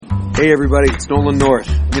Hey everybody, it's Nolan North.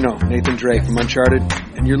 You know, Nathan Drake from Uncharted,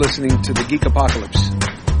 and you're listening to the Geek Apocalypse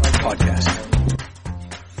podcast.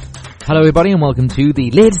 Hello everybody and welcome to the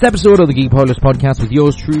latest episode of the Geek Apocalypse podcast with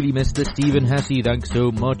yours truly, Mr. Stephen Hesse. Thanks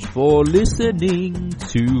so much for listening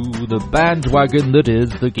to the bandwagon that is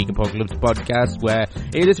the Geek Apocalypse podcast, where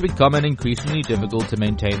it is becoming increasingly difficult to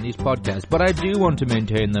maintain these podcasts. But I do want to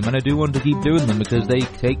maintain them, and I do want to keep doing them because they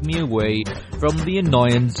take me away from the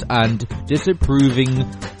annoyance and disapproving,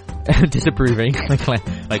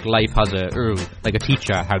 like life has like a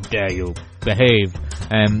teacher, how dare you behave,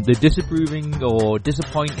 the disapproving or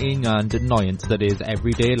disappointing and annoyance that is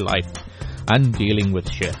everyday life and dealing with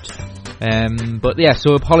shit. But yeah,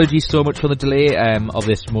 so apologies so much for the delay of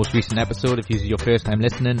this most recent episode. If this is your first time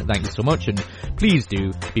listening, thank you so much, and please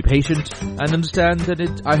do be patient and understand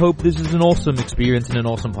that I hope this is an awesome experience and an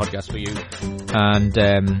awesome podcast for you, and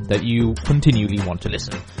that you continually want to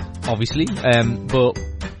listen, obviously. But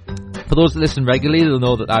for those that listen regularly, they'll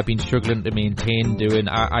know that I've been struggling to maintain doing.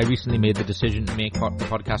 I recently made the decision to make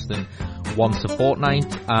podcasting once a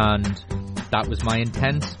fortnight, and that was my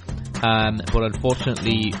intent. But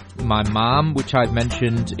unfortunately, my mom, which I've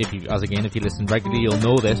mentioned, if you listen regularly, you'll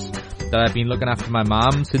know this, that I've been looking after my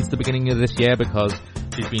mom since the beginning of this year because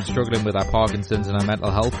she's been struggling with her Parkinson's and her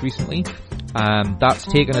mental health recently. That's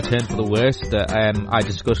taken a turn for the worse that I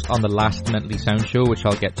discussed on the last Mentally Sound show, which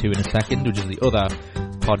I'll get to in a second, which is the other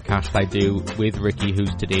podcast I do with Ricky,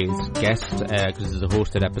 who's today's guest, because this is a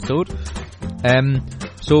hosted episode.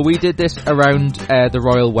 So we did this around the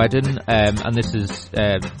royal wedding, and this is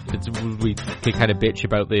we kind of bitch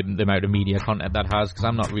about the amount of media content that has, because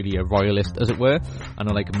I'm not really a royalist, as it were. I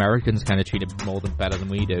know, like, Americans kind of treat it more than better than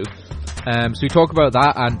we do. So we talk about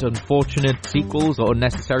that and unfortunate sequels or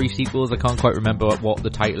unnecessary sequels. I can't quite remember what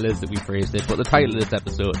the title is that we phrased it, but the title of this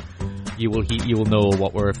episode, you will know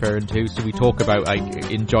what we're referring to. So we talk about,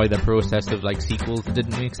 like, enjoy the process of, like, sequels that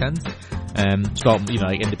didn't make sense. Start,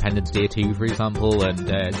 like Independence Day 2, for example, and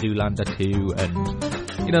Zoolander 2, and,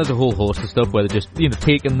 there's a whole host of stuff where they're just,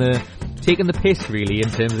 taking the piss, really, in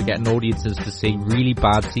terms of getting audiences to see really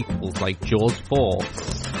bad sequels like Jaws 4.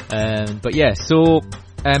 But yeah, so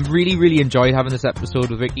really, really enjoyed having this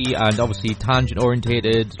episode with Ricky, and obviously tangent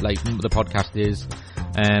orientated, like the podcast is.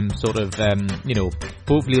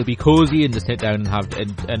 Hopefully it'll be cozy and just sit down and have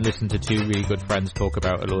and listen to two really good friends talk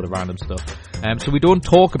about a load of random stuff. So we don't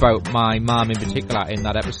talk about my mum in particular in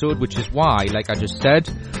that episode, which is why, like I just said,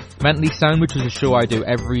 Mentally Sound, which is a show I do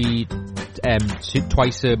every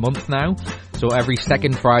twice a month now. So every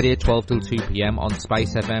second Friday, 12 till 2 p.m. on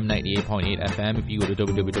Spice FM 98.8 FM. If you go to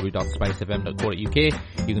www.spicefm.co.uk,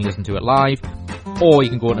 you can listen to it live, or you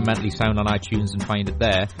can go to Mentally Sound on iTunes and find it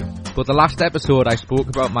there. But the last episode, I spoke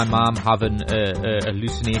about my mom having a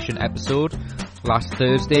hallucination episode last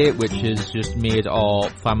Thursday, which has just made our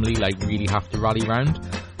family, like, really have to rally round.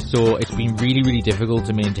 So it's been really, really difficult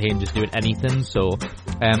to maintain just doing anything. So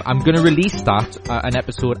I'm going to release that, an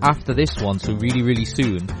episode after this one, so really, really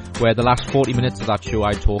soon, where the last 40 minutes of that show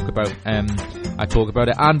I talk about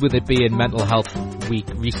it, and with it being Mental Health Week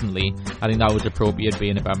recently, I think that was appropriate,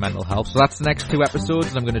 being about mental health. So that's the next two episodes,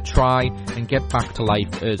 and I'm going to try and get back to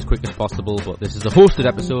life as quick as possible, but this is a hosted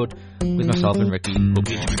episode with myself and Ricky. Hope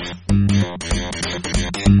you enjoy.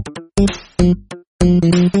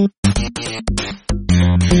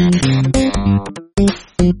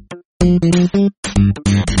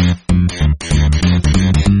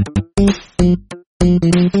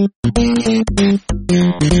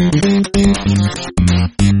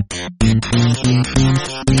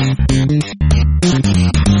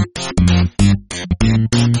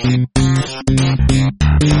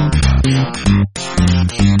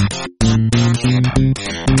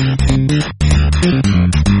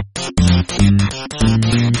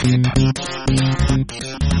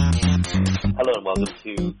 Hello and welcome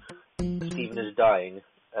to Stephen is Dying.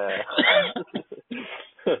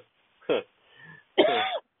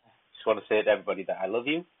 Just want to say to everybody that I love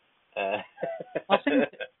you. I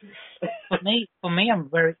think for me, I'm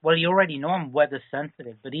very well. You already know I'm weather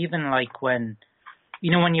sensitive, but even like when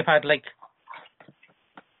you've had like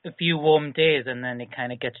a few warm days and then it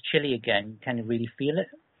kind of gets chilly again, you kind of really feel it.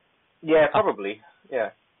 Yeah, probably.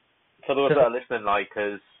 Yeah. For those that are listening, like,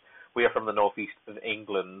 because we are from the northeast of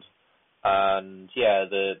England, and yeah,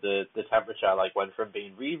 the temperature like went from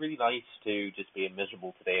being really, really nice to just being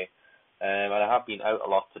miserable today. And I have been out a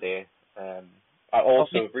lot today. I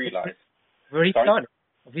also realised.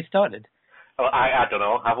 Have we started? Oh, I don't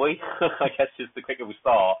know. Have we? I guess just the quicker we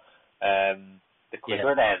start, the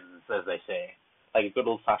quicker it ends, as they say. Like a good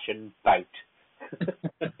old-fashioned bout.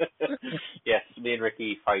 Yes, me and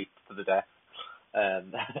Ricky fight to the death.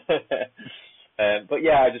 But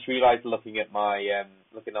yeah, I just realised looking at my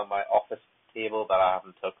looking on my office table that I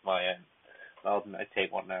haven't took my well, I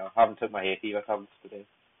take one now. I haven't took my hay fever tablets today.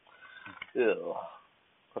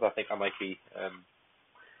 Because I think I might be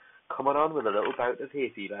coming on with a little bout of hay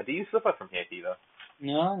fever. Do you suffer from hay fever?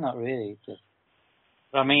 No, not really. Just,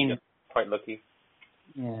 I mean, You're quite lucky.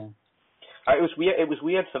 yeah. It was weird. It was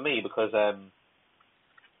weird for me because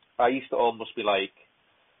I used to almost be like,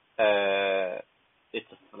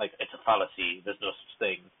 it's a fallacy. There's no such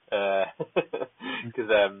thing. Because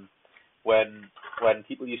when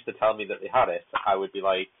people used to tell me that they had it, I would be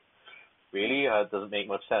like, really? It doesn't make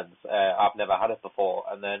much sense. I've never had it before.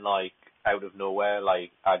 And then like out of nowhere,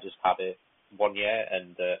 like I just had it one year,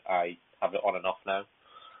 and I have it on and off now.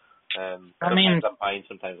 Sometimes I'm fine,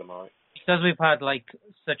 sometimes I'm alright. Because we've had like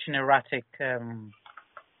such an erratic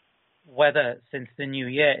weather since the new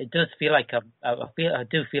year, it does feel like I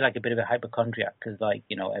do feel like a bit of a hypochondriac, because like,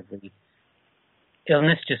 you know, every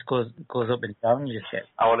illness just goes up and down. You just get.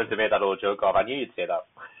 I wanted to make that old joke of. I knew you'd say that.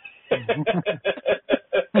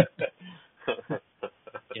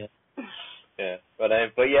 Yeah. Yeah,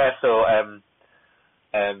 but yeah, so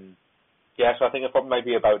yeah, so I think it probably might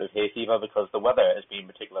be about hay fever because the weather has been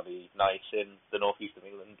particularly nice in the northeast of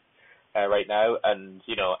England right now, and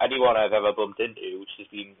you know, anyone I've ever bumped into, which has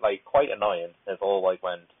been like quite annoying, has all like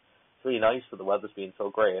went, it's really nice, but the weather's been so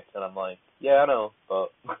great, and I'm like, yeah, I know,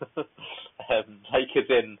 but like as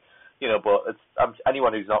in, you know, but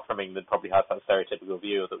anyone who's not from England probably has that stereotypical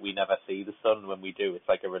view that we never see the sun. When we do, it's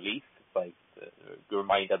like a relief. It's like a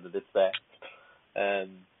reminder that it's there.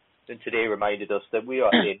 And today reminded us that we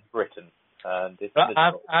are in Britain. And it's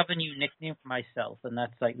I have a new nickname for myself, and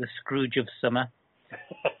that's like the Scrooge of summer.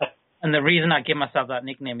 And the reason I give myself that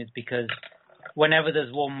nickname is because whenever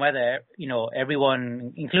there's warm weather, you know,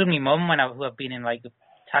 everyone, including my mum, who have been in like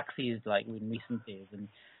taxis like in recent days, and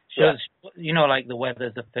you know, like the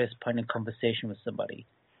weather's the first point of conversation with somebody.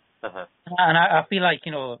 Uh-huh. And I feel like,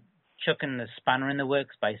 you know, chucking the spanner in the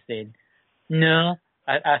works by saying, no,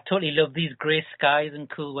 I totally love these grey skies and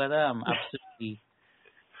cool weather. I'm absolutely,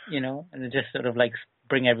 you know, and it just sort of like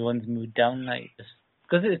bring everyone's mood down, like just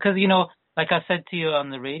because you know, like I said to you on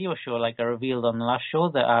the radio show, like I revealed on the last show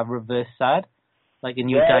that I reverse sad, like a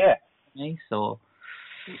new me. So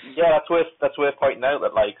yeah, that's worth pointing out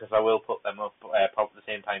that, like, because I will put them up probably at the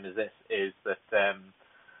same time as this, is that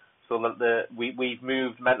so that we've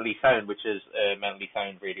moved Mentally Sound, which is a Mentally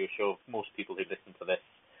Sound radio show. Most people who listen to this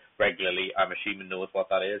regularly, I'm assuming, knows what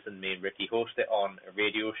that is, and me and Ricky host it on a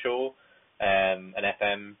radio show, an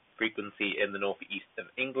FM frequency in the northeast of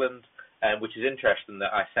England, which is interesting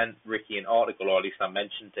that I sent Ricky an article, or at least I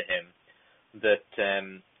mentioned to him, that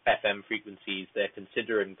FM frequencies, they're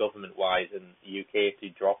considering government-wise in the UK to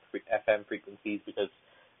drop FM frequencies because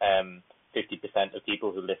 50% of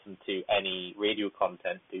people who listen to any radio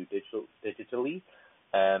content do digitally,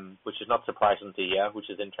 which is not surprising to hear, which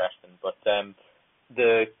is interesting. But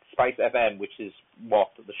the Spice FM, which is what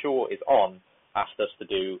the show is on, asked us to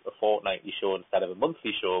do a fortnightly show instead of a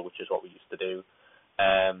monthly show, which is what we used to do.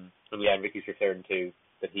 And yeah, Ricky's referring to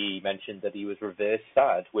that he mentioned that he was reverse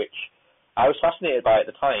sad, which I was fascinated by at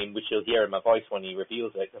the time, which you'll hear in my voice when he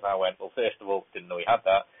reveals it, because I went, well, first of all, didn't know he had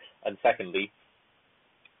that, and secondly,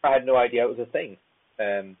 I had no idea it was a thing,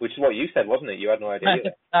 which is what you said, wasn't it? You had no idea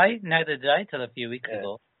either. Neither did I till a few weeks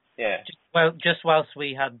ago. Yeah. Just whilst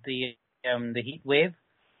we had the heat wave,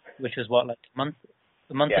 which was what, like a month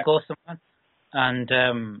ago, something, and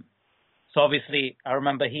so obviously I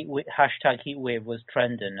remember hashtag heat wave was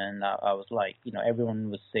trending, and I was like, you know, everyone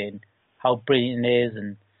was saying how brilliant it is,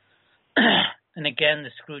 and and again, the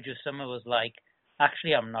Scrooge of summer was like,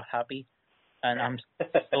 actually, I'm not happy, and I'm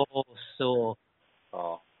so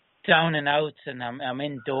down and out, and I'm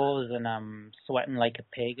indoors, and I'm sweating like a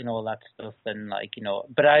pig and all that stuff, and like, you know,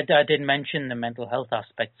 but I did mention the mental health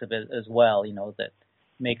aspects of it as well, you know, that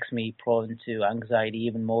makes me prone to anxiety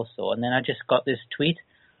even more so. And then I just got this tweet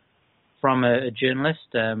from a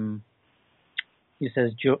journalist. He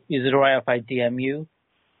says, "Is it alright if I DM you?"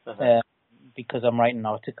 Because I'm writing an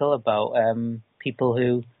article about people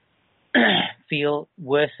who feel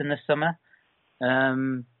worse in the summer.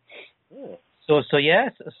 So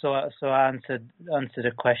I answered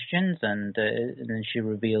the questions, and then she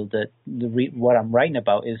revealed that what I'm writing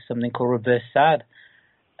about is something called reverse sad.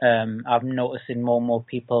 I'm noticing more and more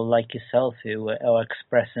people like yourself who are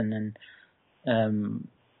expressing and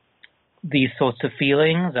these sorts of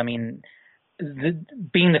feelings. I mean,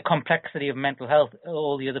 being the complexity of mental health,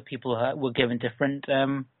 all the other people were given different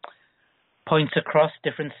points across,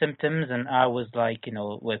 different symptoms, and I was like, you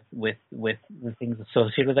know, with the things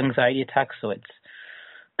associated with anxiety attacks. So it's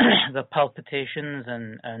the palpitations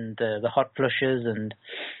and the hot flushes and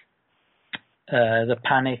the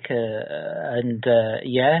panic,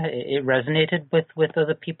 it resonated with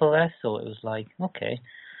other people there. So it was like, okay.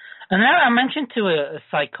 And then I mentioned to a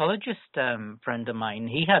psychologist friend of mine,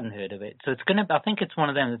 he hadn't heard of it. So I think it's one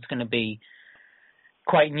of them that's going to be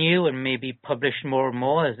quite new and maybe published more and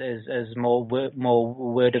more as more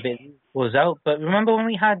word of it was out. But remember when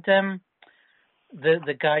we had the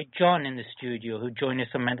guy John in the studio who joined us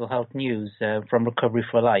on Mental Health News from Recovery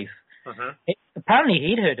for Life? Mm-hmm. Apparently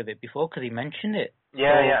he'd heard of it before because he mentioned it.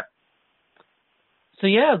 Yeah. So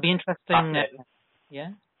yeah, it'll be interesting.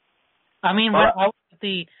 Yeah. I mean, I was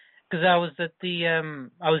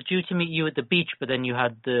due to meet you at the beach, but then you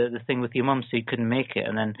had the thing with your mum, so you couldn't make it.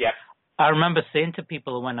 And then I remember saying to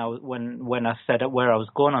people when I said where I was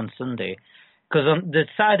going on Sunday, because on the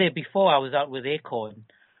Saturday before I was out with Acorn,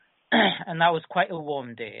 and that was quite a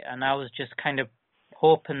warm day, and I was just kind of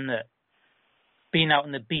hoping that being out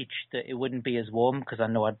on the beach that it wouldn't be as warm because I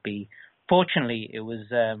know I'd be. Fortunately, it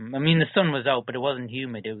was. I mean, the sun was out, but it wasn't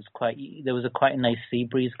humid. It was there was quite a nice sea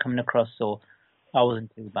breeze coming across, so I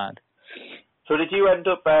wasn't too bad. So did you end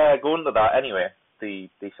up going to that anyway? The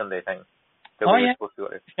Sunday thing. Shall I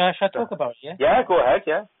talk about it? Yeah. Yeah, go ahead.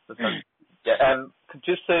 Yeah.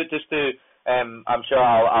 Just to I'm sure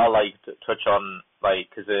I'll like touch on like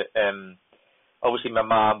because obviously my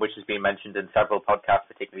mum, which has been mentioned in several podcasts,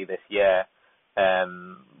 particularly this year.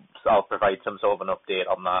 So I'll provide some sort of an update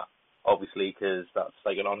on that, obviously, because that's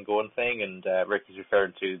like an ongoing thing. And Rick is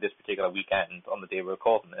referring to this particular weekend on the day we're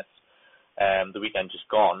recording this. The weekend just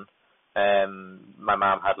gone. My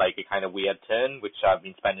mum had like a kind of weird turn, which I've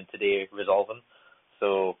been spending today resolving.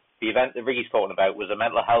 So the event that Ricky's talking about was a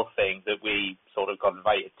mental health thing that we sort of got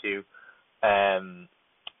invited to, and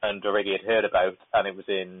already had heard about, and it was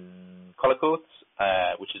in Cullercoats,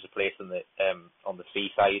 which is a place on the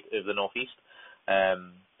seaside of the northeast.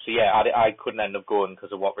 So yeah, I couldn't end up going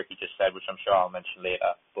because of what Ricky just said, which I'm sure I'll mention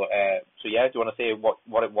later. But so yeah, do you want to say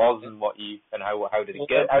what it was and how did it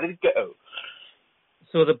go? How did it go?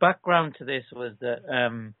 So the background to this was that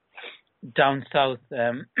down south,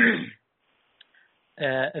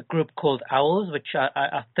 a group called Owls, which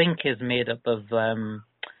I think is made up of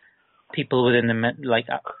people within the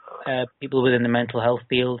people within the mental health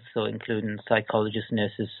field, so including psychologists,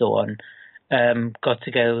 nurses, so on, got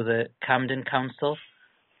together with the Camden Council.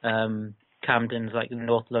 Camden's like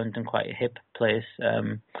North London, quite a hip place,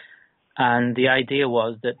 and the idea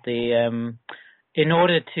was that they, in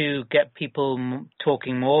order to get people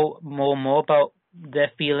talking more about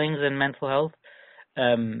their feelings and mental health,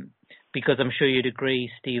 because I'm sure you'd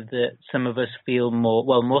agree, Steve, that some of us feel more,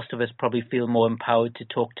 well, most of us probably feel more empowered to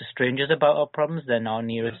talk to strangers about our problems than our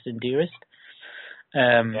nearest and dearest.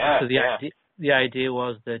 So the idea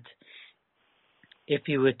was that if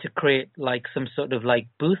you were to create like some sort of like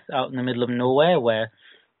booth out in the middle of nowhere where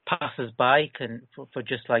passers-by can, for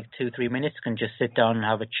just like 2-3 minutes, can just sit down and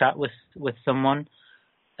have a chat with someone,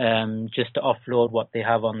 just to offload what they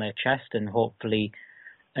have on their chest and hopefully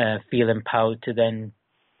feel empowered to then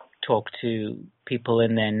talk to people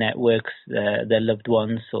in their networks, their loved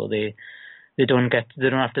ones, so they don't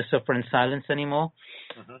have to suffer in silence anymore.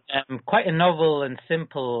 Mm-hmm. Quite a novel and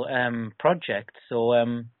simple project. So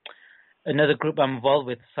another group I'm involved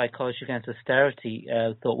with, Psychology Against Austerity,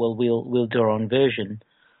 thought, well, we'll do our own version,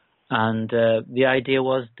 and the idea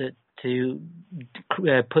was that to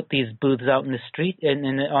put these booths out in the street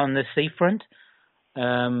on the seafront.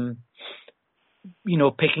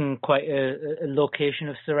 Picking quite a location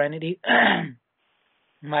of serenity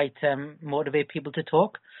might motivate people to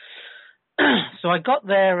talk. So I got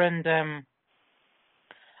there and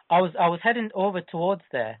I was heading over towards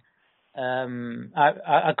there.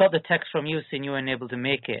 I got the text from you saying you weren't able to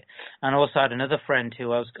make it, and I also had another friend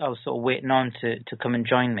who I was sort of waiting on to come and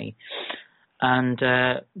join me, and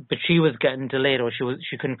but she was getting delayed, or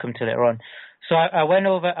she couldn't come till later on. So I went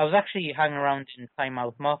over. I was actually hanging around in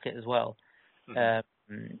Plymouth Market as well. I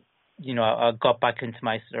got back into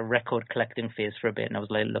my sort of record collecting phase for a bit, and I was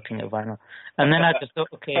like looking at vinyl, and then I just thought,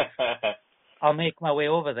 okay, I'll make my way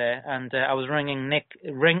over there. And I was ringing Nick,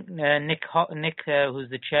 who's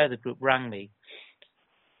the chair of the group, rang me,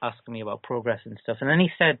 asking me about progress and stuff. And then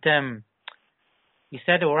he said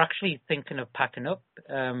we're actually thinking of packing up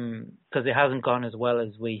because it hasn't gone as well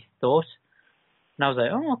as we thought. And I was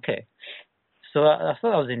like, oh, okay. So I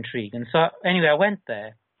thought that was intriguing. So anyway, I went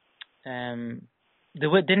there. They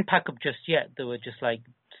didn't pack up just yet. They were just like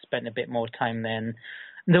spent a bit more time then.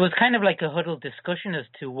 And there was kind of like a huddled discussion as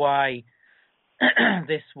to why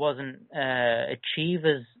this wasn't achieved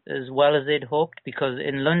as well as they'd hoped, because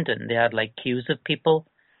in London they had like queues of people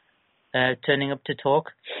turning up to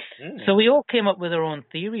talk. So we all came up with our own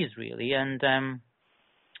theories, really. And,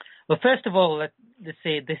 well, first of all, let's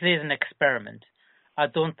say this is an experiment. I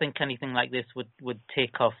don't think anything like this would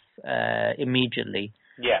take off immediately.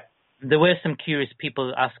 Yeah. There were some curious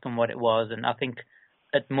people asking what it was, and I think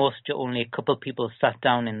at most only a couple of people sat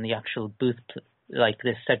down in the actual booth, like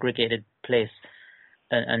this segregated place,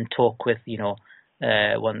 and talk with, some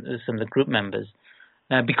of the group members.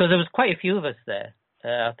 Because there was quite a few of us there.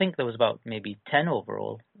 I think there was about maybe 10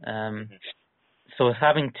 overall. So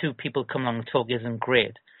having two people come along and talk isn't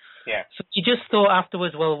great. Yeah. So you just thought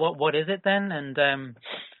afterwards, well, what is it then? And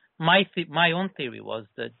my own theory was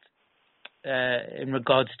that in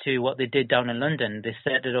regards to what they did down in London, they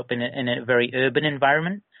set it up in a very urban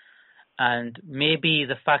environment. And maybe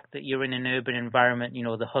the fact that you're in an urban environment,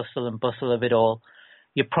 the hustle and bustle of it all,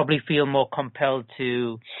 you probably feel more compelled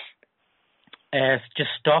to just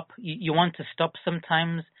stop. You want to stop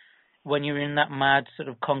sometimes when you're in that mad sort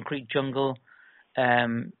of concrete jungle.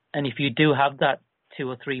 And if you do have that 2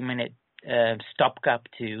 or 3 minute stopgap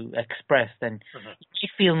to express, then you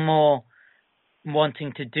feel more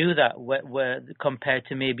wanting to do that where compared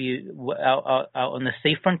to maybe out on the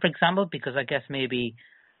seafront, for example, because I guess maybe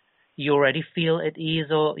you already feel at ease,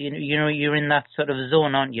 or you're in that sort of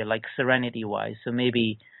zone, aren't you, like serenity wise? So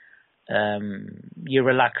maybe you're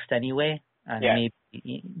relaxed anyway, and maybe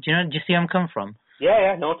do you see where I'm coming from?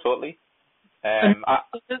 Yeah, no, totally.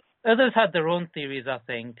 Others had their own theories, I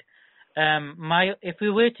think. If we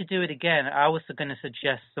were to do it again, I was going to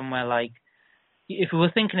suggest somewhere like, if we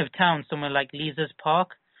were thinking of town, somewhere like Leazes Park,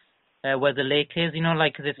 where the lake is,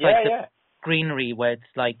 like this, the greenery where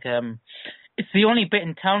it's like, it's the only bit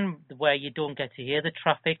in town where you don't get to hear the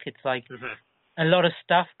traffic. It's like a lot of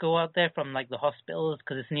staff go out there from like the hospitals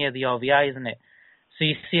because it's near the RVI, isn't it? So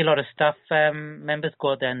you see a lot of staff members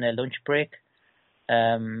go out there in their lunch break.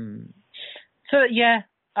 So yeah,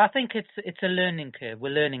 I think it's a learning curve. We're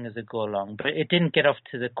learning as we go along, but it didn't get off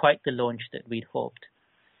to quite the launch that we'd hoped.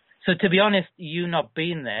 So to be honest, you not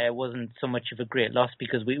being there wasn't so much of a great loss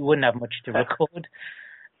because we wouldn't have much to record.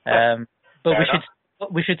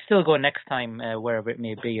 But we should still go next time, wherever it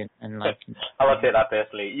may be, and like. I would say that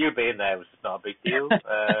personally. You being there was just not a big deal.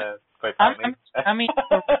 Quite frankly. I mean,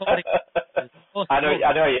 for recording. I know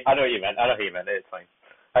what you meant. It's fine.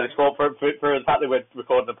 I just thought for the fact that we're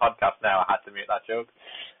recording a podcast now, I had to make that joke.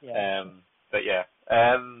 Yeah. But yeah.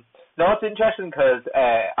 No, it's interesting because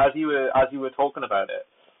as you were talking about it,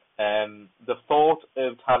 the thought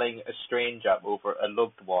of telling a stranger over a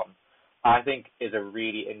loved one, I think, is a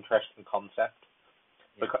really interesting concept.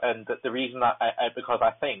 Yeah. And the reason that because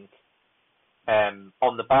I think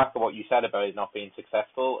on the back of what you said about it not being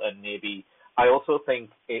successful, and maybe I also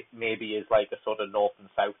think it maybe is like a sort of north and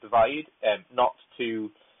south divide, not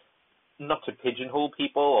to pigeonhole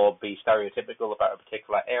people or be stereotypical about a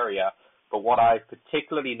particular area, but what I've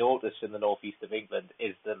particularly noticed in the northeast of England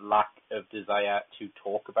is the lack of desire to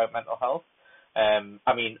talk about mental health.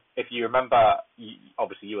 I mean, if you remember,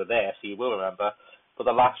 obviously you were there, so you will remember, but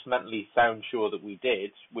the last Mentally Sound show that we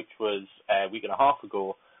did, which was a week and a half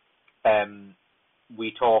ago,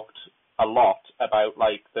 we talked a lot about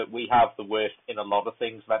like that we have the worst in a lot of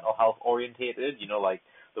things mental health orientated, like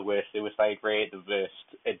the worst suicide rate, the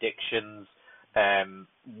worst addictions,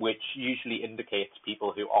 which usually indicates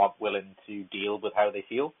people who aren't willing to deal with how they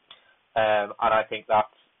feel. And I think that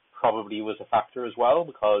probably was a factor as well,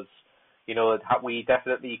 because, we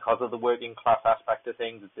definitely, because of the working class aspect of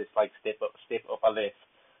things, it's this like step up a lift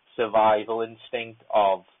survival instinct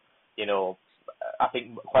of, I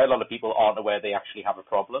think quite a lot of people aren't aware they actually have a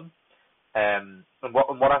problem. And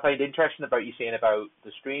what I find interesting about you saying about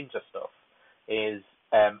the stranger stuff is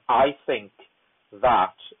I think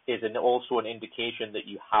that is also an indication that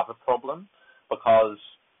you have a problem, because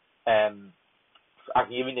I can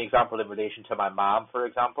give you an example in relation to my mom, for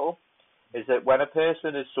example, is that when a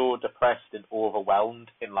person is so depressed and overwhelmed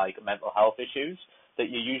in like mental health issues, that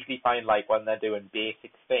you usually find like when they're doing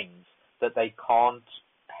basic things that they can't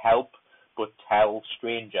help but tell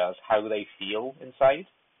strangers how they feel inside.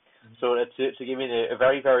 Mm-hmm. So to give you a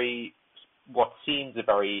very, very, what seems a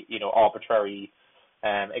very, arbitrary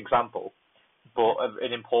example, but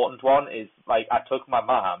an important one is, like, I took my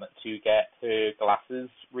mum to get her glasses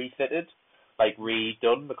refitted, like,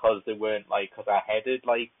 redone, because they weren't, like, because I headed,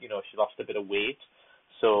 like, she lost a bit of weight,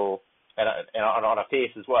 so, and on her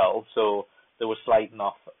face as well, so they were sliding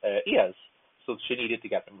off ears, so she needed to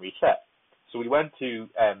get them reset. So we went to,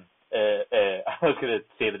 I was going to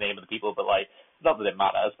say the name of the people, but, like, not that it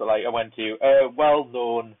matters, but, like, I went to a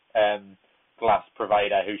well-known glass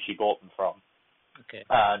provider who she bought them from. Okay.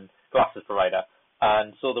 And glasses provider.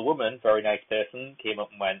 And so the woman, very nice person, came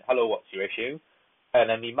up and went, hello, what's your issue? And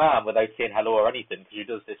then my mum, without saying hello or anything, because she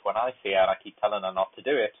does this when I say it and I keep telling her not to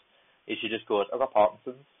do it, is she just goes, I've got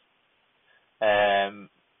Parkinson's.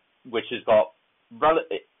 Which has got,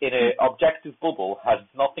 in an objective bubble, has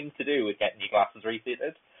nothing to do with getting your glasses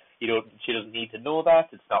refitted. She doesn't need to know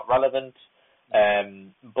that. It's not relevant.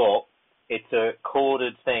 But it's a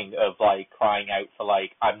coded thing of like crying out for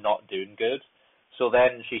like, I'm not doing good. So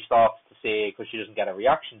then she starts to say, because she doesn't get a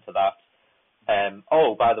reaction to that,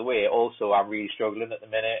 oh, by the way, also I'm really struggling at the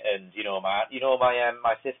minute, and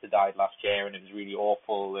my sister died last year, and it was really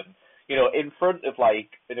awful, and in front of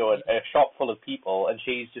like a shop full of people, and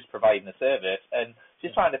she's just providing a service, and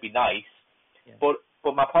she's trying to be nice, but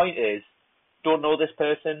my point is, don't know this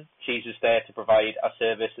person. She's just there to provide a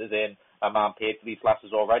service, as in my mum paid for these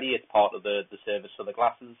glasses already. It's part of the service for the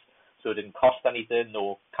glasses, so it didn't cost anything,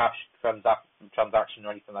 no cash transaction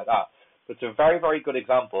or anything like that. But it's a very, very good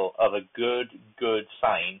example of a good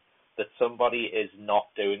sign that somebody is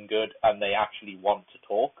not doing good and they actually want to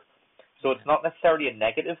talk. So it's not necessarily a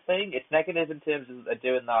negative thing. It's negative in terms of they're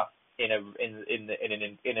doing that in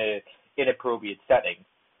an inappropriate setting.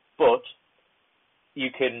 But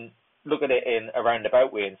you can look at it in a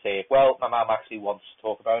roundabout way and say, well, my mum actually wants to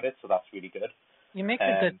talk about it, so that's really good. You make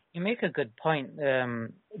a good point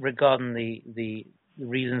regarding the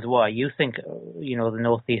reasons why you think the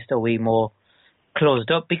Northeast are way more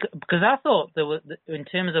closed up, because I thought there was, in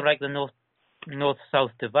terms of like the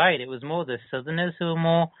north-south divide, it was more the Southerners who were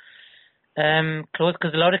more closed,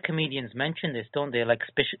 because a lot of comedians mention this, don't they? Like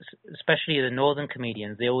especially the northern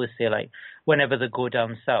comedians, they always say like whenever they go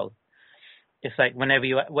down south, it's like whenever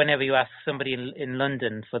you ask somebody in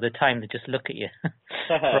London for the time, they just look at you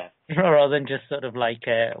rather than just sort of like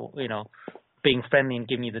being friendly and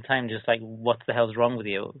giving you the time, just like, what the hell's wrong with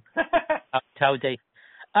you? How they?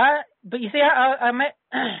 But you see, I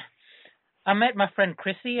met my friend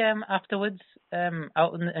Chrissy afterwards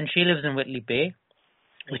out and she lives in Whitley Bay,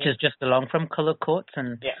 which is just along from Cullercoats,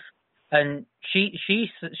 and she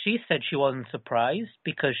said she wasn't surprised,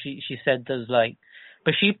 because she said there's like,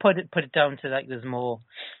 but she put it down to like there's more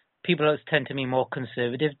people tend to be more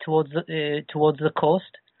conservative towards the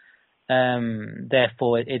coast.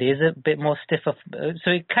 Therefore, it is a bit more stiffer. So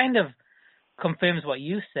it kind of confirms what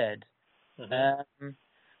you said. Mm-hmm.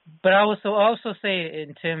 But I also say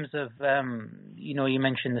in terms of, you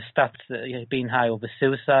mentioned the stats that being high over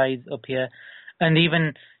suicide up here. And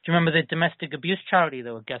even, do you remember the domestic abuse charity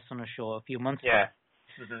that were guests on the show a few months ago?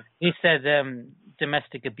 Mm-hmm. He said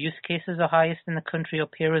domestic abuse cases are highest in the country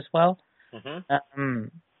up here as well. Mm-hmm.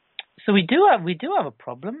 So we do have a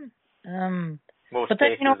problem. Most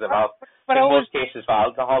cases for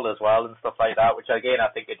alcohol as well and stuff like that, which again, I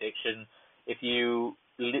think addiction, if you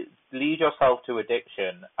lead yourself to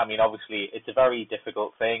addiction, I mean, obviously it's a very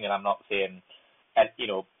difficult thing, and I'm not saying,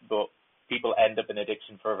 but people end up in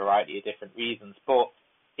addiction for a variety of different reasons, but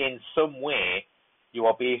in some way, you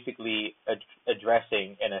are basically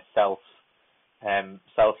addressing in a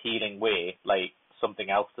self-healing way, like something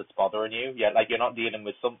else that's bothering you. Yeah, like you're not dealing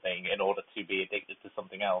with something in order to be addicted to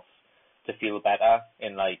something else to feel better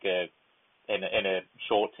in like in a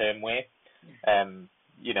short-term way.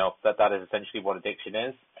 That is essentially what addiction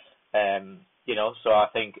is. So I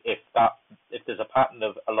think if there's a pattern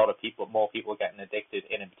of a lot of more people getting addicted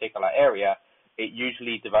in a particular area, it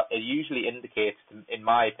usually indicates, in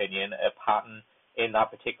my opinion, a pattern in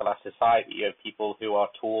that particular society of people who are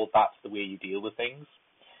told that's the way you deal with things.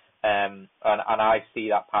 And I see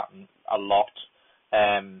that pattern a lot.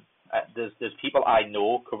 There's people I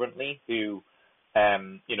know currently who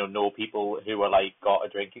know people who are like got a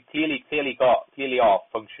drink, clearly are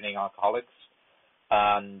functioning alcoholics,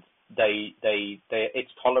 and they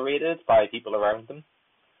it's tolerated by people around them,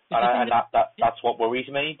 and that's what worries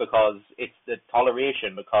me, because it's the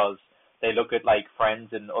toleration, because they look at like friends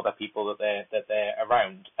and other people that they're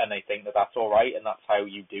around, and they think that that's all right, and that's how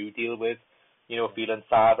you do deal with feeling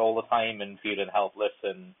sad all the time and feeling helpless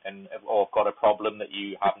and or got a problem that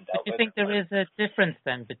you haven't dealt with. Do you think there is a difference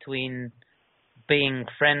then between being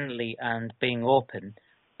friendly and being open?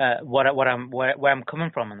 Where I'm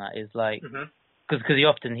coming from on that is like, because you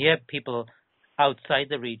often hear people outside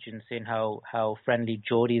the region saying how friendly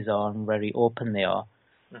Geordies are and very open they are.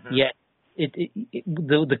 Mm-hmm. Yet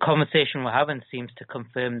the conversation we're having seems to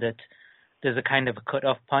confirm that there's a kind of a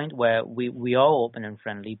cut-off point where we are open and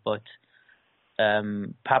friendly, but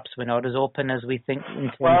perhaps we're not as open as we think in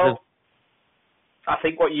terms of. I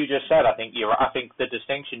think what you just said, I think the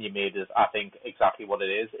distinction you made is, I think, exactly what it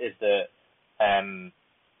is that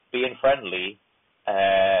being friendly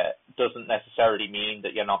doesn't necessarily mean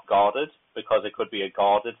that you're not guarded, because it could be a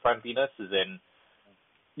guarded friendliness, as in,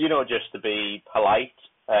 just to be polite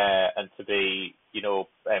and to be,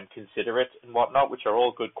 considerate and whatnot, which are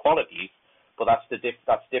all good qualities. But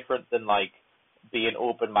that's different than like being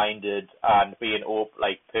open-minded and being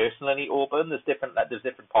personally open. There's different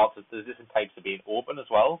types of being open as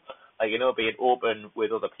well. Like, being open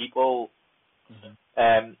with other people.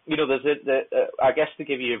 I guess to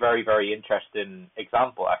give you a very, very interesting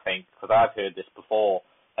example, I think, because I've heard this before,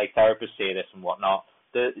 like therapists say this and whatnot,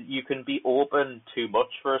 that you can be open too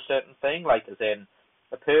much for a certain thing, like as in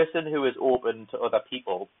a person who is open to other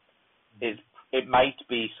people it might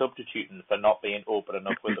be substituting for not being open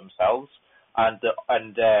enough with themselves. And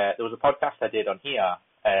there was a podcast I did on here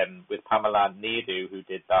with Pamela Naidu, who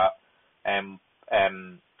did that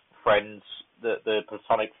Friends, the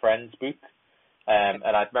Platonic Friends book. And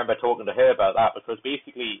I remember talking to her about that, because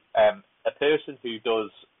basically a person who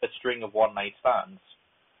does a string of one-night stands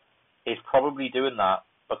is probably doing that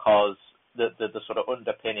because the sort of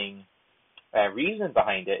underpinning reason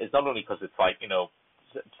behind it is not only because it's like,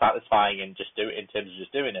 satisfying and in terms of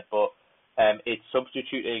just doing it, but it's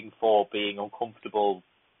substituting for being uncomfortable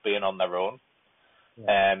being on their own,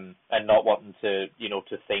 and not wanting to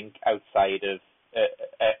think outside of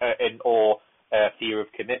or fear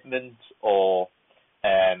of commitment, or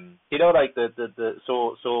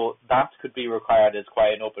so that could be required as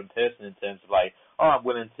quite an open person in terms of like, I'm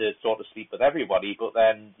willing to sort of sleep with everybody, but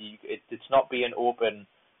then it's not being open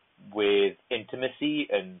with intimacy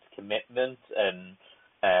and commitment and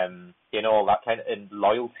all that kind of, and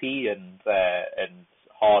loyalty and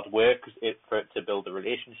hard work for it to build a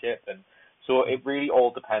relationship. And so it really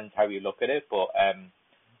all depends how you look at it. But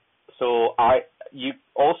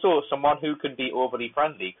someone who can be overly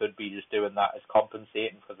friendly could be just doing that as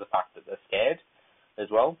compensating for the fact that they're scared as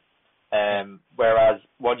well. Whereas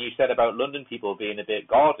what you said about London people being a bit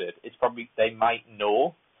guarded, it's probably they might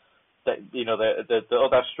know that, the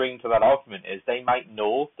other string to that argument is they might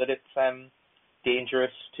know that it's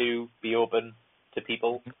dangerous to be open to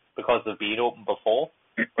people because they've been open before.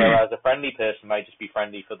 Whereas a friendly person might just be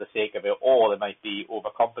friendly for the sake of it, or they might be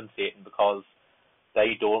overcompensating because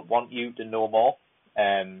they don't want you to know more.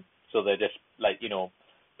 So they're just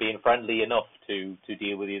being friendly enough to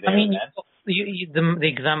deal with you there. The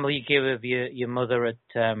example you gave of your mother at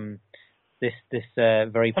this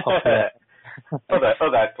very popular.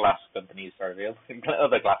 other glass companies are available.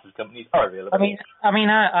 Other glasses companies are available.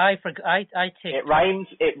 I take. It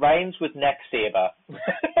rhymes with neck saber.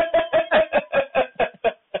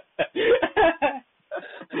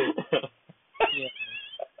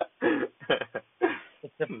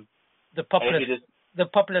 The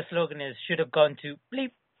popular slogan is should have gone to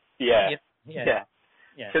bleep. Yeah.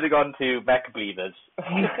 Should have gone to Mech Bleeders.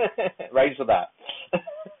 Rhymes with that.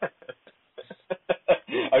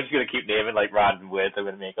 I'm just going to keep naming random words I'm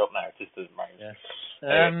going to make up now. It just doesn't rhyme. Yeah.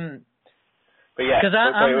 But yeah. Because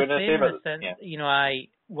I'm the same in the sense,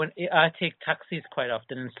 when I take taxis quite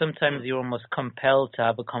often, and sometimes you're almost compelled to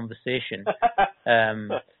have a conversation.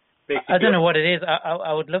 I don't know what it is.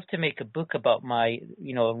 I would love to make a book about my,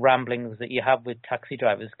 ramblings that you have with taxi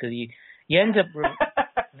drivers, because you end up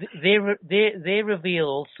they reveal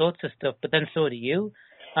all sorts of stuff, but then so do you.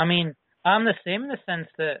 I mean, I'm the same in the sense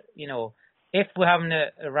that if we're having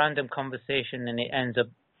a random conversation and it ends up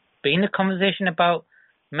being a conversation about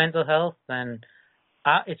mental health, then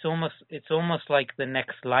it's almost like the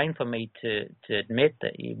next line for me to admit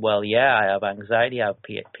that, I have anxiety, I have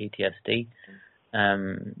PTSD.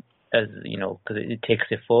 As because it takes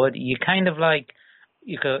you forward. You kind of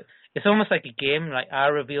it's almost like a game. Like I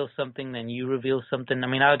reveal something, then you reveal something. I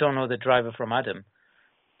mean, I don't know the driver from Adam,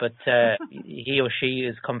 but he or she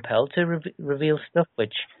is compelled to reveal stuff,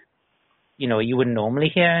 which you wouldn't normally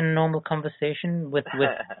hear in a normal conversation with.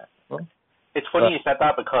 Well, it's funny you said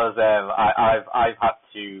that, because I've had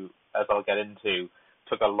to, as I'll get into,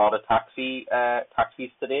 took a lot of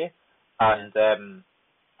taxis today, and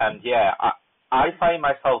I find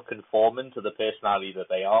myself conforming to the personality that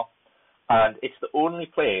they are. And it's the only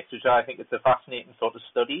place, which I think it's a fascinating sort of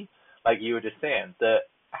study, like you were just saying, that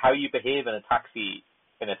how you behave in a taxi,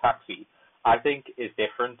 I think is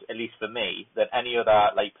different, at least for me, than any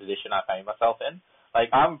other position I find myself in.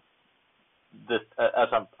 I'm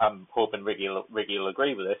hoping Ricky will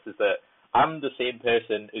agree with this, is that I'm the same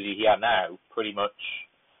person as you hear now, pretty much.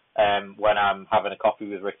 When I'm having a coffee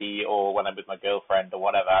with Ricky or when I'm with my girlfriend or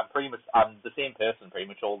whatever, I'm the same person pretty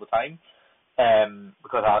much all the time,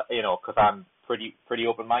 because I'm pretty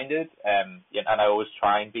open-minded, and I always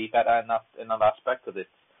try and be better in that aspect, because it,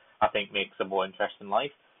 I think, makes a more interesting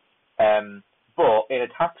life. But in a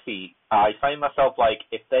taxi, I find myself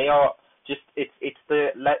if they are, it's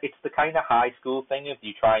the kind of high school thing if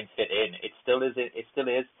you try and fit in. It still is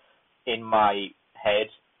in my head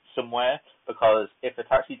somewhere, because if a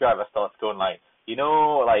taxi driver starts going like,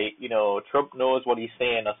 Trump knows what he's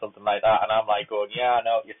saying or something like that, and I'm like going, yeah, I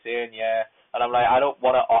know what you're saying, yeah, and I'm like, I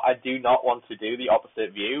do not want to do the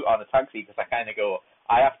opposite view on a taxi, because I kind of go,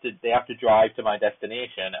 they have to drive to my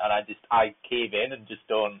destination, and I cave in and just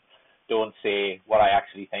don't say what I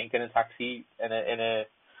actually think in a taxi. It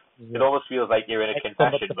almost feels like you're in a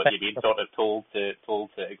confession, but you're being sort of told to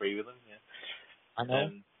agree with them. Yeah, I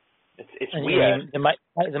know. It's weird.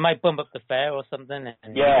 They might bump up the fare or something.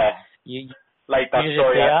 And yeah. You like that you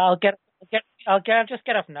story. Say, I'll just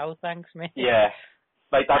get off now, thanks, mate. Yeah.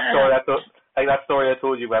 Like that story I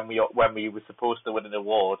told you when we were supposed to win an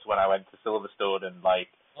award when I went to Silverstone, and it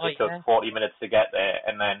took 40 minutes to get there,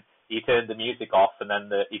 and then he turned the music off, and then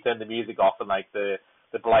the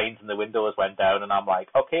blinds and the windows went down, and I'm like,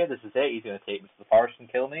 okay, this is it. He's gonna take me to the forest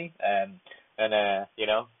and kill me, and a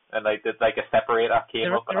separator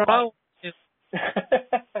came up, and I'm like,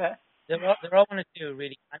 there are one or two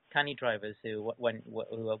really canny drivers who are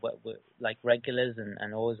like regulars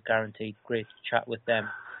and always guaranteed great chat with them.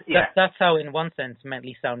 Yeah. That's how, in one sense,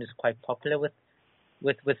 Mentally Sound is quite popular with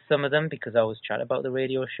some of them, because I always chat about the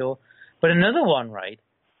radio show. But another one, right?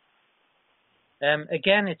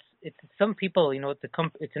 Again, it's some people,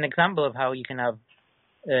 it's an example of how you can have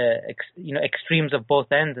extremes of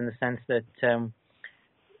both ends, in the sense that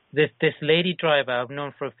this lady driver I've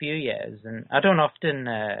known for a few years, and I don't often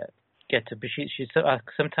get to, but I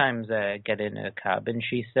sometimes get in her cab, and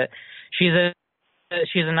she's an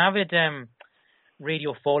avid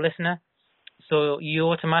Radio 4 listener, so you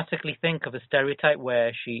automatically think of a stereotype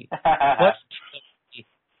where she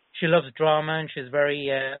loves drama, and she's very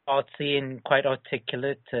artsy and quite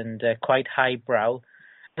articulate and quite highbrow.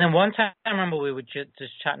 And then one time, I remember we were just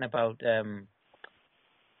chatting about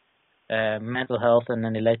mental health, and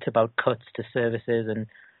then it led to about cuts to services, and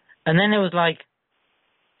then it was like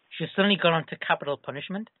she suddenly got onto capital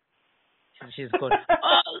punishment. She's going,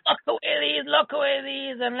 lock away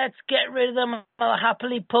these, and let's get rid of them. I'll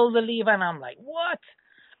happily pull the lever. And I'm like, what?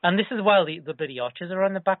 And this is while the bloody arches are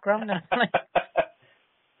on the background. And I'm like,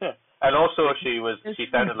 and also she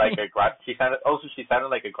sounded like a granda.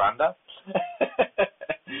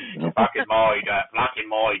 Back in my day. Back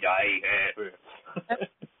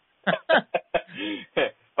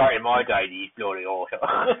in my day, these bloody horse.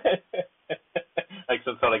 Like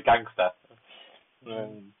some sort of gangster.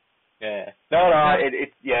 Yeah. No,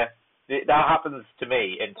 that happens to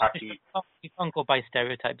me in taxi. You can't go by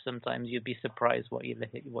stereotypes sometimes. You'd be surprised what you.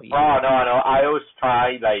 Oh, no. I always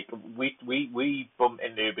try, we bump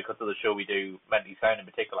into, because of the show we do, Mentally Sound in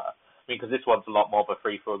particular. I mean, because this one's a lot more of a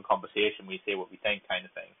free-flowing conversation. We say what we think kind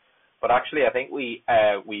of thing. But actually, I think we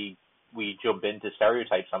jump into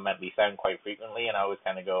stereotypes on Mentally Sound quite frequently, and I always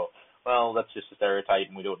kind of go, well, that's just a stereotype,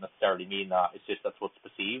 and we don't necessarily mean that. It's just that's what's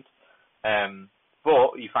perceived.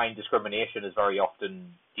 But you find discrimination is very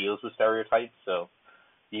often deals with stereotypes, so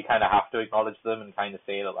you kind of have to acknowledge them and kind of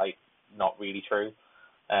say that, not really true.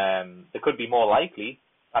 They could be more likely.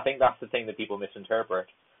 I think that's the thing that people misinterpret.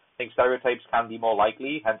 I think stereotypes can be more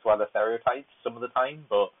likely, hence why they're stereotypes some of the time,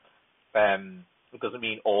 but it doesn't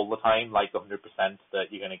mean all the time, 100%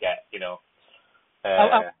 that you're going to get,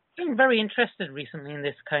 I've been very interested recently in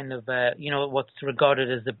this kind of, what's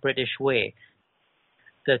regarded as the British way.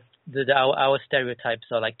 That our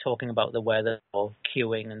stereotypes are like talking about the weather or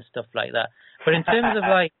queuing and stuff like that. But in terms of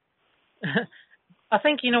I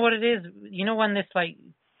think you know what it is. When this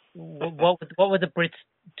what would the Brits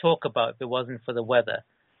talk about if it wasn't for the weather?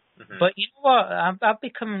 Mm-hmm. But you know what? I've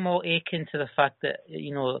become more akin to the fact that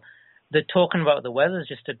the talking about the weather is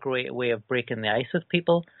just a great way of breaking the ice with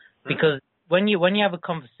people, because when you have a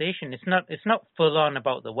conversation, it's not full on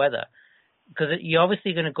about the weather. Because you're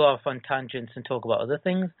obviously going to go off on tangents and talk about other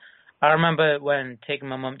things. I remember when taking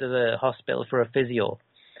my mum to the hospital for a physio,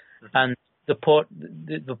 and the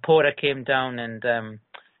porter came down and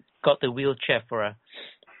got the wheelchair for her.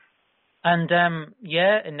 And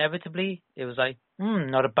inevitably it was like,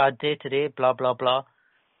 not a bad day today, blah blah blah.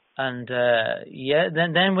 And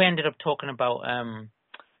then we ended up talking about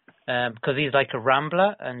because he's like a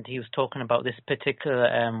rambler, and he was talking about this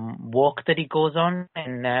particular walk that he goes on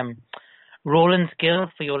in Roland's Gill.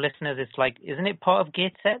 For your listeners, it's isn't it part of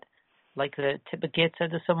Gateshead, like the tip of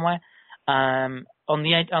Gateshead or somewhere? I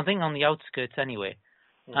think on the outskirts anyway.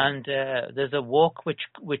 And there's a walk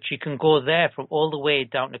which you can go there from all the way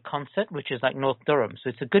down to Concert, which is like North Durham, so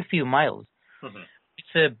it's a good few miles.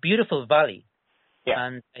 It's a beautiful valley.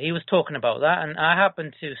 And he was talking about that, and I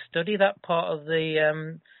happened to study that part of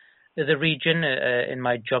the the region in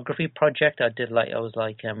my geography project. I was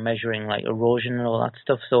measuring like erosion and all that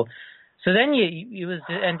stuff. So then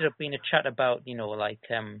ended up being a chat about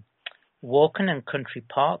walking in country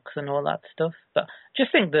parks and all that stuff. But I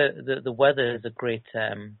just think the weather is a great.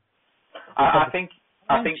 I think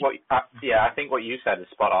what you said is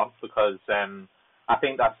spot on, because I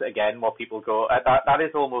think that's again what people go. That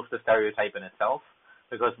is almost a stereotype in itself,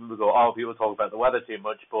 because people go, oh, people talk about the weather too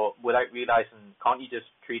much, but without realizing, can't you just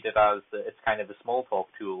treat it as it's kind of a small talk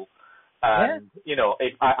tool? And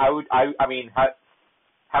I mean,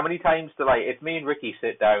 how many times if me and Ricky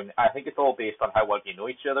sit down, I think it's all based on how well you know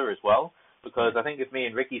each other as well. Because I think if me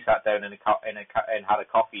and Ricky sat down and had a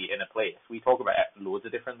coffee in a place, we talk about loads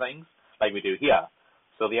of different things like we do here.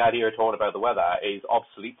 So the idea of talking about the weather is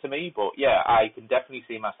obsolete to me. But yeah, I can definitely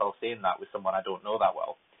see myself saying that with someone I don't know that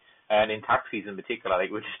well. And in taxis in particular, like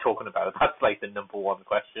we're just talking about, that's like the number one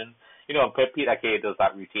question. You know, Peter Kay does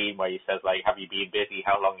that routine where he says like, "Have you been busy?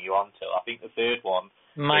 How long are you on till?" I think the third one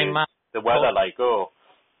is the weather.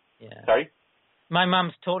 Yeah. Sorry. My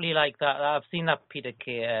mum's totally like that. I've seen that Peter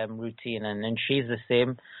Kay routine, and she's the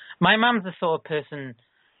same. My mum's the sort of person,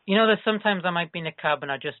 that sometimes I might be in a cab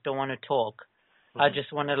and I just don't want to talk. Mm-hmm. I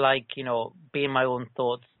just want to be in my own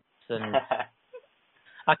thoughts, and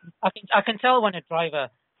I can tell when a driver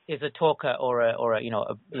is a talker or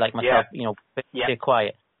like myself, they're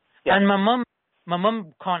quiet. Yeah. And my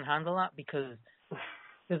mum can't handle that because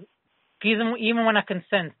even when I can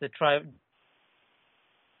sense the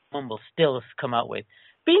mumble still come out with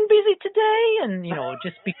being busy today, and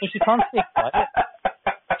just because she can't stay quiet.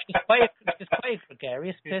 She's quite a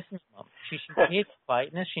gregarious person. She hates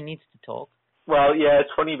quietness. She needs to talk. Well, yeah,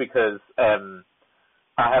 it's funny because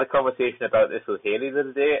I had a conversation about this with Haley the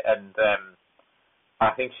other day, and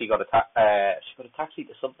I think she got a taxi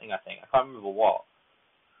to something. I can't remember what.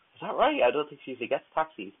 Is that right? I don't think she usually gets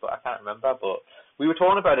taxis, but I can't remember. But we were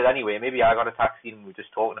talking about it anyway. Maybe I got a taxi and we were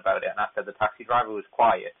just talking about it, and I said the taxi driver was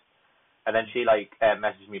quiet. And then she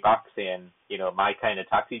messaged me back saying, my kind of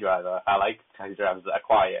taxi driver, I like taxi drivers that are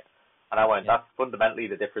quiet. And I went, that's fundamentally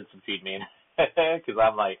the difference between me and because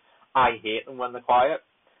I'm like, I hate them when they're quiet.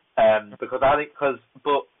 But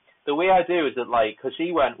the way I do is that because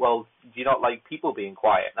she went, well, do you not like people being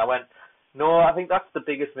quiet? And I went, no, I think that's the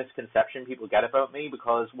biggest misconception people get about me,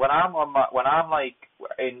 because when I'm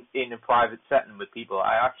in a private setting with people,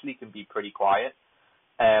 I actually can be pretty quiet.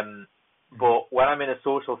 But when I'm in a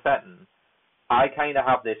social setting, I kind of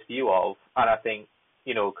have this view of, and I think,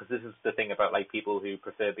 because this is the thing about people who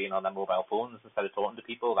prefer being on their mobile phones instead of talking to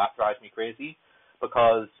people, that drives me crazy.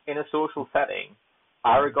 Because in a social setting,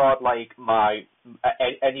 I regard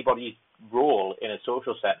anybody's role in a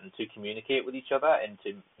social setting to communicate with each other and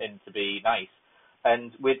to be nice.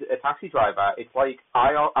 And with a taxi driver, it's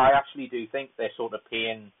I actually do think they're sort of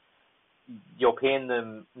you're paying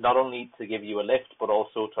them not only to give you a lift, but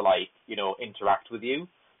also to interact with you,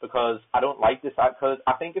 because I don't like this. Because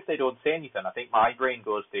I think if they don't say anything, I think my brain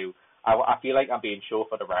goes to, I feel like I'm being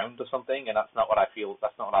chauffeured around or something, and that's not what I feel.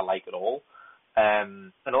 That's not what I like at all.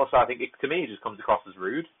 And also I think to me it just comes across as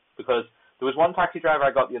rude, because there was one taxi driver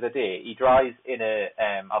I got the other day. He drives in a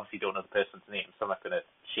obviously don't know the person's name, so I'm not going to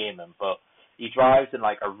shame him, but he drives in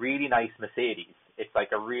a really nice Mercedes. It's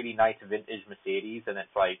a really nice vintage Mercedes, and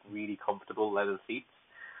it's really comfortable leather seats.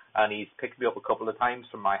 And he's picked me up a couple of times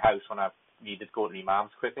from my house when I needed to go to my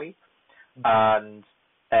mom's quickly. Mm-hmm.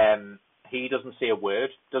 And he doesn't say a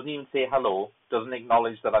word, doesn't even say hello, doesn't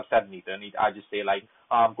acknowledge that I've said anything. I just say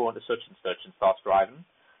I'm going to such and such, and starts driving.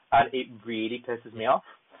 And it really pisses me off.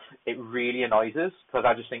 It really annoys us, because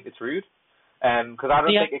I just think it's rude. Because I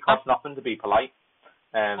don't think it costs nothing to be polite.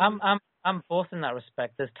 I'm both in that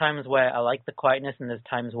respect. There's times where I like the quietness, and there's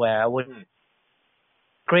times where I wouldn't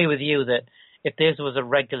agree with you that if this was a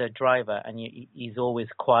regular driver and he's always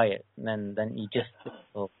quiet, then you just.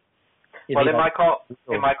 Well, in my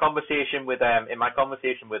conversation with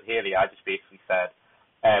Haley, I just basically said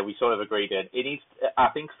we sort of agreed it needs. I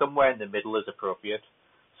think somewhere in the middle is appropriate.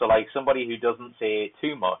 So somebody who doesn't say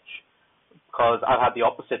too much, because I've had the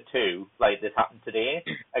opposite too. This happened today.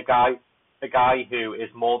 A guy who is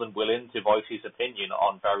more than willing to voice his opinion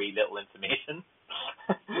on very little information,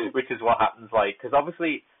 which is what happens. Because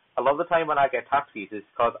obviously a lot of the time when I get taxis, it's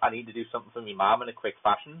because I need to do something for my mum in a quick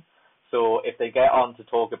fashion. So if they get on to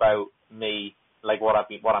talk about me, what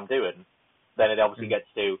I'm doing, then it obviously gets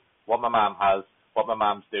to what my mum has, what my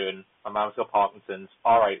mum's doing. My mum's got Parkinson's.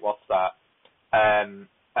 All right, what's that?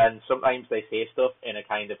 And sometimes they say stuff in a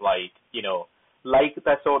kind of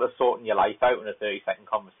they're sort of sorting your life out in a 30-second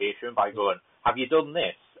conversation by going, have you done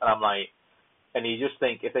this? And I'm and you just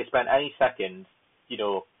think if they spent any second,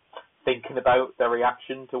 thinking about their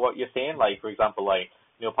reaction to what you're saying. Like, for example, like,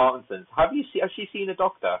 Parkinson's. Has she seen a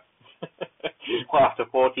doctor? Well, after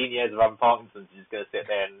 14 years of having Parkinson's, she's just going to sit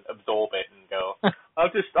there and absorb it and go, I'll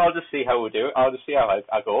just see how we do it. I'll just see how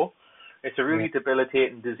I go. It's a really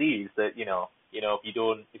debilitating disease that,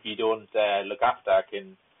 if you don't look after,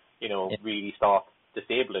 can, really start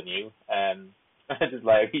disabling you. Just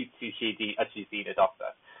like, has she seen a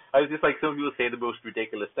doctor? I was just like, some people say the most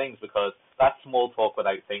ridiculous things because that's small talk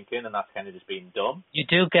without thinking, and that's kind of just being dumb. You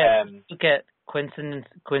do get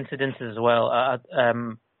coincidences as well.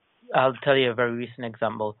 I'll tell you a very recent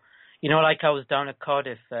example. Like I was down at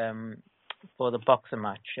Cardiff for the boxer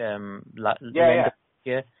match last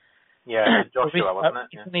year. Yeah, Joshua,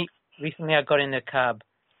 wasn't it? Recently I got in a cab,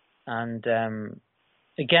 and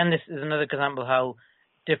again, this is another example how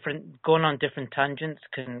going on different tangents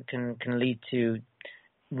can lead to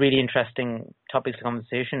really interesting topics of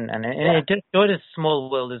conversation, and it is a small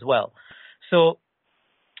world as well. So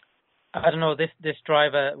I don't know. This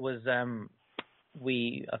driver was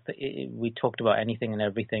we talked about anything and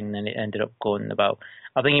everything, and then it ended up going about.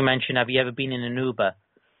 I think he mentioned, "Have you ever been in an Uber?"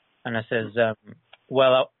 And I says,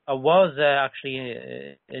 "Well, I was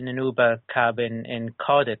actually in an Uber cab in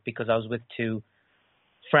Cardiff because I was with two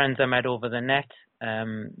friends I met over the net.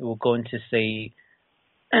 We were going to see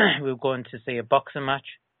a boxing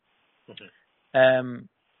match."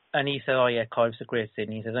 And he said, "Oh yeah, Cardiff's a great city."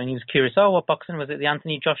 And he says, and he was curious, "Oh, what boxing was it? The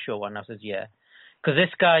Anthony Joshua one?" I says, "Yeah," because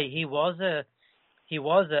this guy he was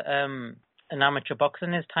an amateur boxer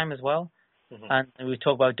in his time as well. And we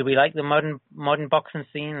talk about, do we like the modern boxing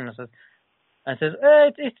scene? And I says,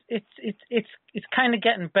 it's kind of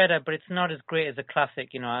getting better, but it's not as great as a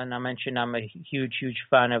classic, And I mentioned I'm a huge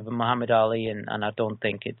fan of Muhammad Ali, and I don't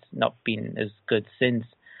think it's not been as good since.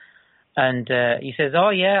 And he says, "Oh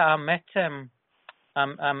yeah, I met and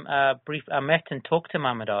talked to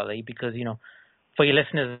Muhammad Ali because for your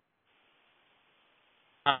listeners,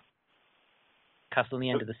 Castle in the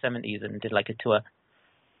end of the 70s and did like a tour."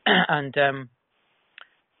 And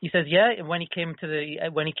he says, "Yeah, when he came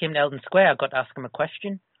to Eldon Square, I got to ask him a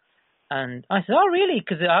question." And I said, "Oh really?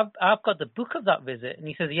 Because I've got the book of that visit." And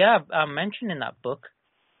he says, "Yeah, I'm mentioned in that book."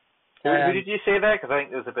 Who did you say there? Because I think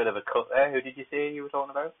there was a bit of a cut there. Who did you say you were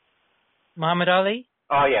talking about? Muhammad Ali.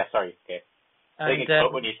 Oh yeah, sorry. Okay. I think it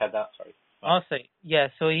cut when you said that. Sorry. Also, yeah.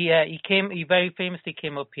 So he very famously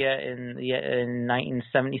came up here in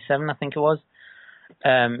 1977, I think it was.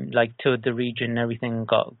 Toured the region and everything,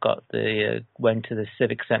 went to the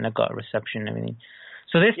Civic Centre, got a reception and everything.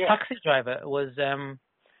 So this taxi driver was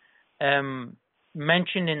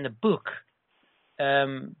mentioned in the book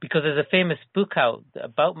because there's a famous book out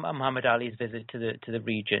about Muhammad Ali's visit to the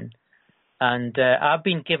region, and I've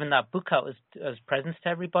been given that book out as presents to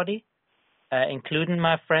everybody, including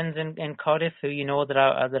my friends in Cardiff, who that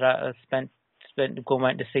I spent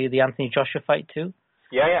going to see the Anthony Joshua fight too.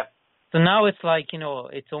 Yeah. So now it's like,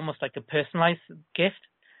 it's almost like a personalized gift.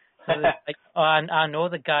 So like, I know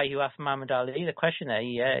the guy who asked Muhammad Ali the question there.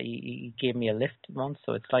 He gave me a lift once.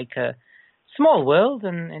 So it's like a small world,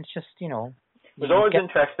 and it's just, It was always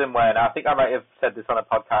interesting when, I think I might have said this on a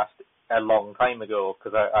podcast a long time ago,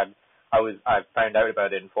 because I found out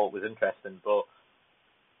about it and thought it was interesting, but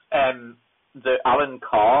the Alan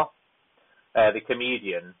Carr, the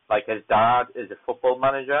comedian, like his dad is a football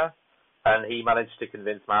manager, and he managed to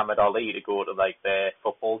convince Muhammad Ali to go to their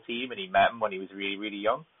football team, and he met him when he was really, really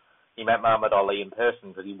young. He met Muhammad Ali in person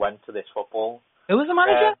because he went to this football. Who was the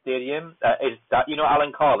manager? Stadium. His dad,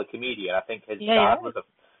 Alan Carr, the comedian. I think his dad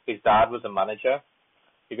was a manager.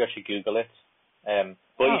 You guys should Google it.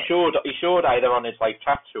 But he showed either on his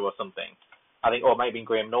chat show or something. I think, or it might have been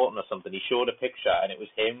Graham Norton or something. He showed a picture, and it was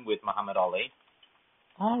him with Muhammad Ali.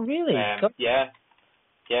 Oh, really? Yeah,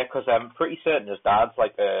 because I'm pretty certain his dad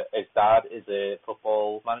is a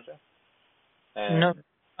football manager. No,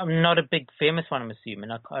 I'm not a big famous one, I'm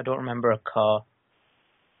assuming. I don't remember a Carr.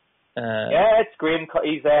 Yeah, it's Graham.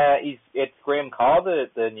 It's Graham Carr,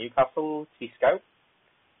 the Newcastle Chief Scout.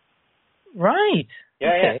 Right.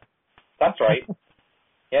 Yeah, that's right.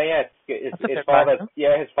 Yeah. His father.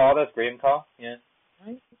 Yeah, his father's Graham Carr. Yeah.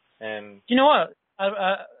 Right. Do you know what?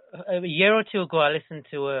 A year or two ago, I listened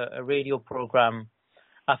to a radio program.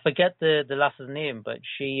 I forget the lass's name, but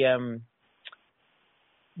she a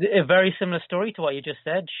very similar story to what you just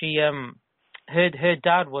said. She her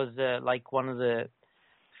dad was one of the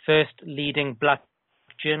first leading black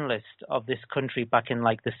journalists of this country back in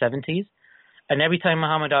the 70s, and every time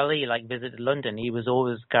Muhammad Ali visited London, he was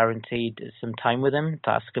always guaranteed some time with him to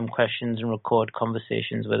ask him questions and record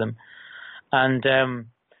conversations with him. And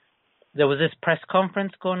there was this press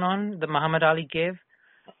conference going on that Muhammad Ali gave,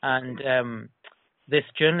 and this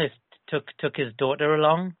journalist took his daughter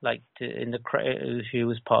along, like she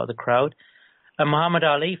was part of the crowd, and Muhammad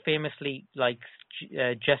Ali famously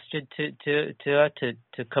gestured to her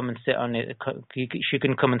to come and sit on it. She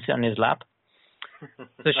can come and sit on his lap.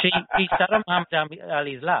 So she sat on Muhammad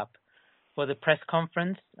Ali's lap for the press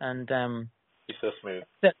conference, and he's so smooth.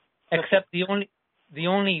 Except the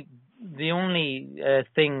only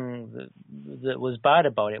thing that was bad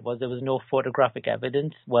about it was there was no photographic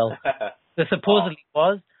evidence. Well, there supposedly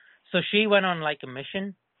was. So she went on like a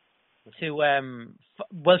mission to there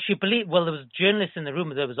was journalists in the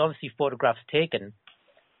room. There was obviously photographs taken,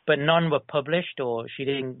 but none were published, or she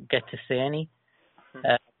didn't get to say any.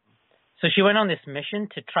 So she went on this mission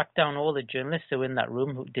to track down all the journalists who were in that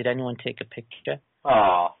room. Did anyone take a picture?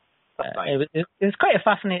 Oh, that's nice. It was quite a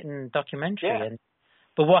fascinating documentary. Yeah.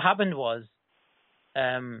 But what happened was,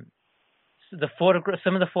 some of the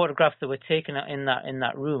photographs that were taken in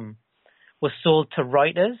that room were sold to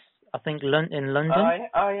writers. I think in London.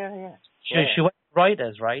 Yeah. She went to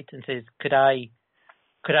writers, right, and says, "Could I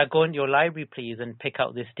go into your library, please, and pick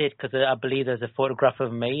out this date? Because I believe there's a photograph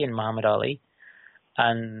of me and Muhammad Ali."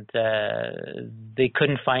 And they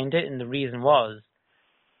couldn't find it, and the reason was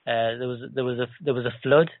there was a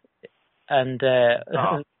flood, and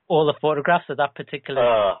all the photographs of that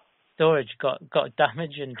particular storage got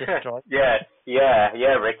damaged and destroyed. Yeah,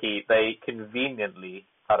 Ricky. They conveniently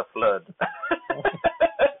had a flood.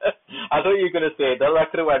 I thought you were gonna say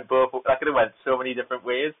that could have went so many different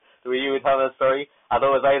ways. The way you were telling the story, I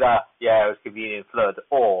thought it was either it was convenient flood,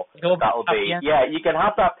 or that'll be you can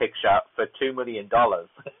have that picture for $2 million.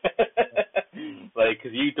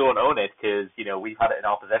 Because you don't own it, because we've had it in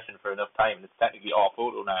our possession for enough time, and it's technically our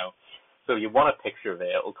photo now. So you want a picture of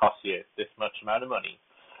it, it'll cost you this much amount of money.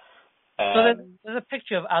 So there's a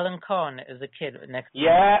picture of Alan Carr as a kid next to him.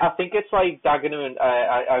 Yeah, I think it's like Dagenham.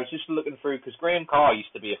 I was just looking through, because Graham Carr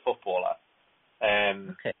used to be a footballer.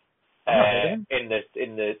 Okay. In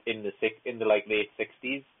the like late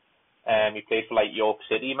 60s. He played for like York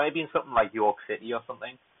City. He might be in something like York City or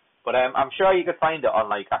something. But I'm sure you could find it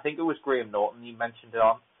on I think it was Graham Norton you mentioned it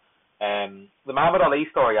on. The Muhammad Ali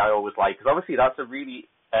story I always like, because obviously that's a really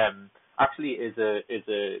actually is a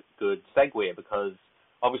good segue, because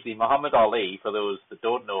obviously Muhammad Ali, for those that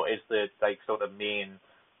don't know, is the sort of main,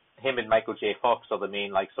 him and Michael J. Fox are the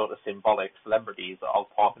main sort of symbolic celebrities of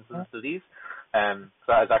Parkinson's disease. So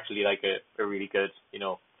that is actually a really good,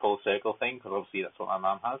 full circle thing, because obviously that's what my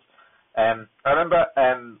mum has. I remember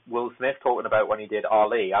Will Smith talking about when he did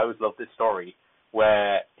Ali. I always loved this story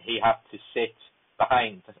where he had to sit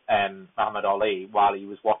behind Muhammad Ali while he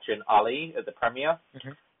was watching Ali at the premiere.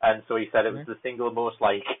 Mm-hmm. And so he said it was the single most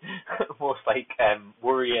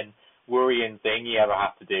worrying thing he ever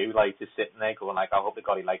had to do, just sitting there going I hope to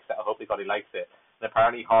God he likes it, I hope to God he likes it. And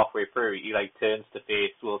apparently halfway through he turns to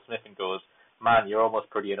face Will Smith and goes, "Man, you're almost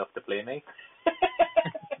pretty enough to play me."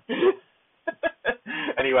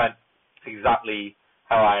 And he went, exactly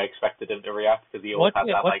how I expected him to react, because he always had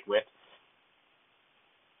that wit.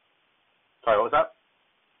 Sorry, what was that?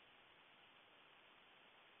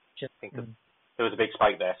 I think there was a big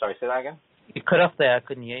spike there. Sorry, say that again. You cut off there,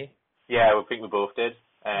 couldn't you? Yeah, I think we both did.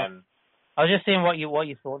 I was just saying what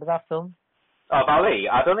you thought of that film. Oh, Ali,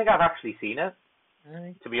 I don't think I've actually seen it.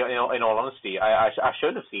 Really? To be in all honesty, I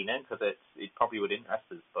should have seen it, because it probably would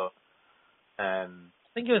interest us. But I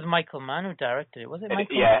think it was Michael Mann who directed it. Was it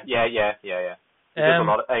Michael? Yeah. He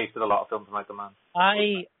did a lot of films with Michael Mann.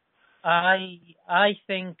 I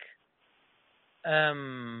think I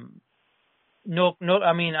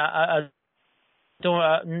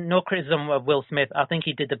don't no criticism of Will Smith. I think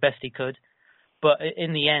he did the best he could, but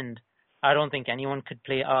in the end, I don't think anyone could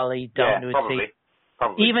play Ali down to his feet.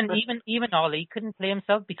 Probably. Even Ali couldn't play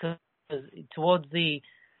himself, because towards I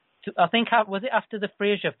think was it after the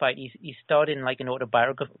Frazier fight he starred in an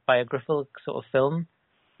autobiographical sort of film,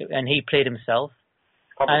 and he played himself.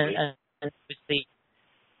 Probably. And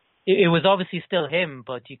it was obviously still him,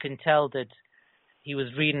 but you can tell that he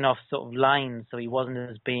was reading off sort of lines, so he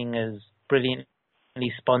wasn't being as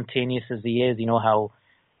brilliantly spontaneous as he is. You know how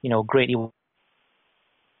great he was.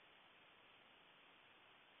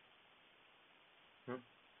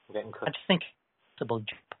 I just think it's a possible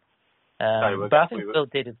job. But I think Will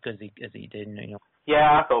did as good as he did.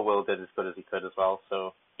 Yeah, I thought Will did as good as he could as well.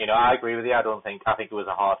 So I agree with you. I think it was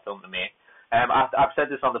a hard film to make. I've said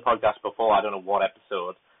this on the podcast before. I don't know what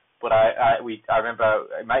episode, but I remember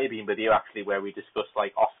it might have been with you actually, where we discussed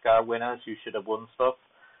Oscar winners who should have won stuff.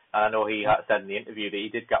 And I know he had said in the interview that he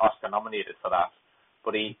did get Oscar nominated for that,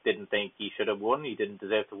 but he didn't think he should have won. He didn't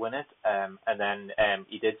deserve to win it. And then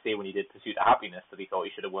he did say when he did Pursuit of Happiness that he thought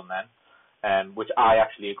he should have won then. which I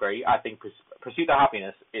actually agree. I think Pursuit of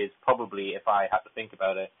Happiness is probably, if I had to think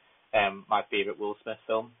about it, my favourite Will Smith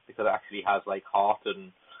film, because it actually has like heart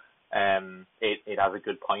and it has a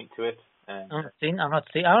good point to it. I don't think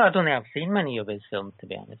I've seen many of his films, to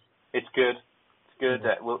be honest. It's good. It's good.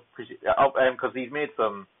 Because he's made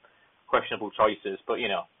some questionable choices, but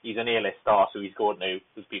he's an A-list star, so he's going to,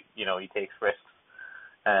 he takes risks.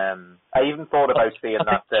 I even thought about saying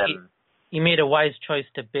that. He made a wise choice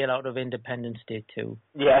to bail out of Independence Day too.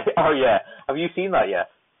 Yeah. Oh yeah. Have you seen that yet?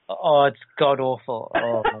 Oh, it's god awful.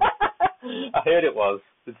 Oh. I heard it was.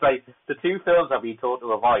 It's like the two films I've been taught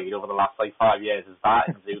to avoid over the last 5 years is that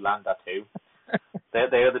and Zoolander 2. They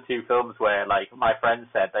are the two films where my friends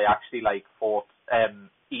said they actually thought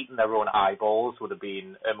eating their own eyeballs would have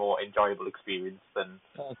been a more enjoyable experience than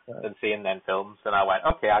seeing them films. And I went,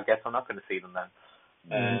 okay, I guess I'm not going to see them then.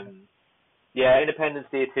 Yeah, Independence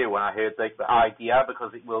Day 2, when I heard the idea,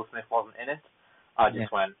 because Will Smith wasn't in it, I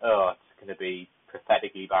just went, oh, it's going to be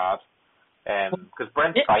pathetically bad. Because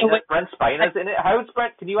Brent Spiner's in it. How's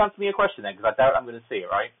Brent? Can you answer me a question then? Because I doubt I'm going to see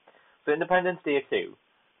it, right? So Independence Day 2,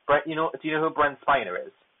 Brent, do you know who Brent Spiner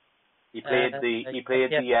is? He played the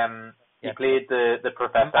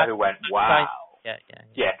professor who went, wow.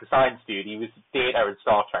 Yeah, the science dude. He was Data in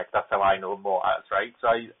Star Trek. That's how I know him more as, right? So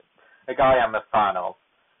a guy I'm a fan of.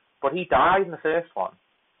 But he died in the first one.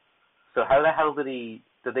 So how the hell did they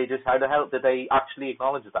actually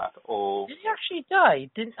acknowledge that? Or did he actually die?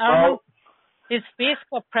 His face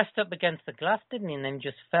got pressed up against the glass, didn't he? And then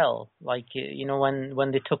just fell.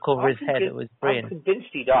 When they took over his head, it was brain. I'm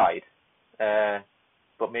convinced he died.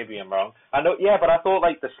 But maybe I'm wrong. I know, yeah, but I thought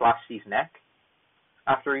they slashed his neck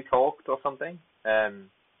after he talked or something.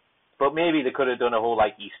 But maybe they could have done a whole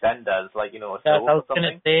EastEnders, a soap or something. I was going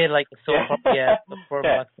to say a soap opera,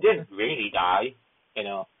 He didn't really die,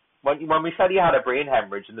 When we said he had a brain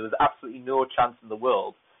hemorrhage and there was absolutely no chance in the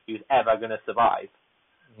world he was ever going to survive,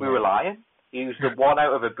 we were lying. He was the 1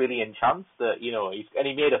 out of a billion chance that and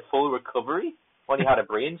he made a full recovery when he had a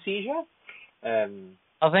brain seizure. I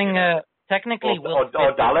think technically, or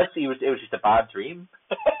Dallas, it was just a bad dream.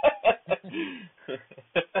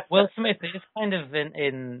 Will Smith is kind of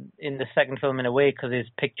in the second film in a way because his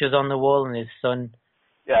picture's on the wall and his son.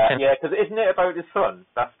 Yeah, because isn't it about his son?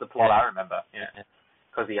 That's the plot I remember. Yeah,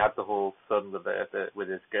 because he had the whole son with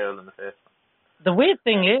his girl in the first one. The weird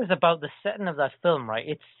thing is about the setting of that film, right?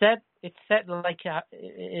 It's set in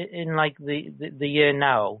the year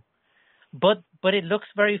now, but it looks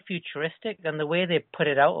very futuristic, and the way they put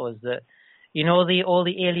it out was that. All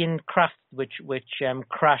the alien crafts which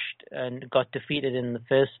crashed and got defeated in the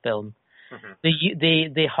first film,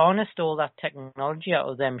 they harnessed all that technology out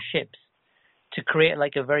of them ships to create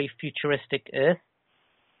a very futuristic Earth.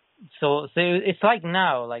 So it's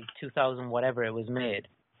now 2000 whatever it was made,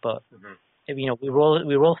 but it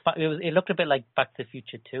looked a bit like Back to the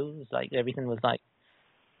Future 2. It was everything was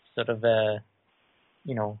sort of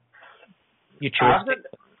futuristic.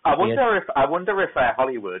 I wonder if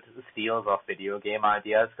Hollywood steals off video game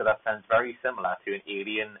ideas, because that sounds very similar to an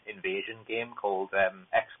alien invasion game called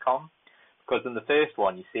XCOM. Because in the first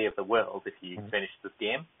one, you save the world if you finish this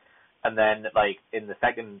game, and then in the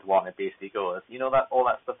second one, it basically goes, that all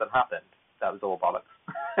that stuff that happened, that was all bollocks.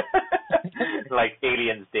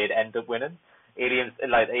 Aliens did end up winning. Aliens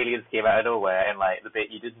came out of nowhere, and the bit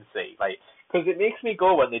you didn't see, because it makes me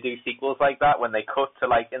go when they do sequels like that, when they cut to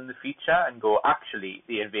in the future and go, actually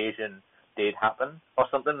the invasion did happen or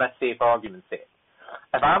something. Let's say for argument's sake,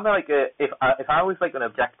 if I'm if I was an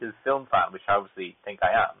objective film fan, which I obviously think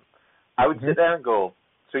I am, I would sit there and go,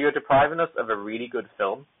 so you're depriving us of a really good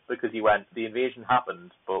film because you went, the invasion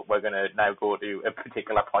happened, but we're going to now go to a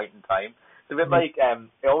particular point in time. It's a bit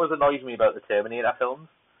it always annoys me about the Terminator films,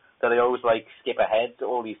 that they always skip ahead to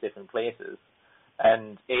all these different places.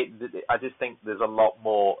 And I just think there's a lot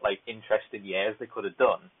more interesting years they could have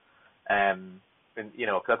done. And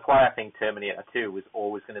cause that's why I think Terminator 2 was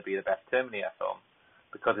always going to be the best Terminator film,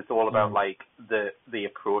 because it's all about the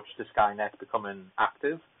approach to Skynet becoming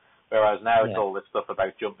active, whereas now it's all this stuff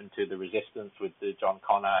about jumping to the resistance with the John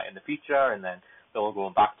Connor in the future, and then they're all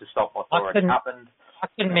going back to stop what's already happened. I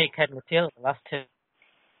couldn't make head or tail of the last two.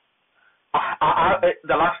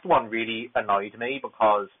 The last one really annoyed me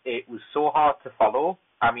because it was so hard to follow.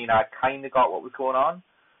 I mean, I kind of got what was going on,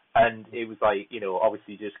 and it was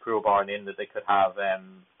obviously just crowbarring in that they could have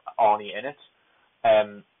Arnie in it.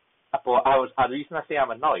 But the reason I say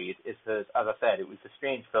I'm annoyed is because, as I said, it was a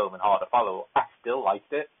strange film and hard to follow. I still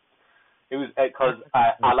liked it. It was because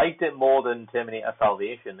I liked it more than Terminator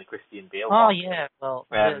Salvation, the Christian Bale one. Oh yeah, well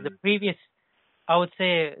the previous. I would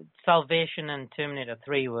say Salvation and Terminator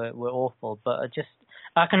 3 were awful, but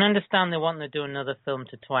I can understand they want to do another film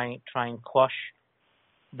to try and quash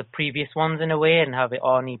the previous ones in a way and have it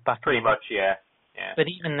Arnie back. Pretty much, yeah. But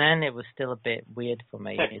even then, it was still a bit weird for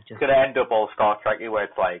me. It's gonna end up all Star Trek-y, where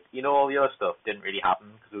it's like, all the other stuff didn't really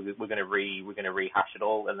happen because we're gonna rehash it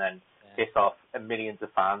all and then piss off millions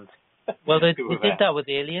of fans. Well, they did that with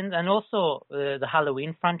Aliens, and also the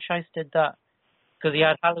Halloween franchise did that because you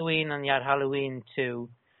had Halloween and you had Halloween 2,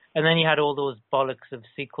 and then you had all those bollocks of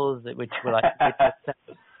sequels which were like.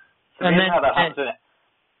 And then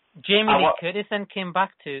Jamie Lee Curtis then came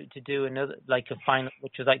back to do another, like a final,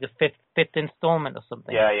 which was like the fifth installment or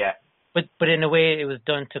something. Yeah. But in a way, it was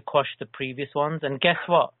done to quash the previous ones. And guess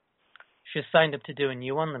what? She signed up to do a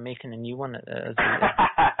new one. They're making a new one.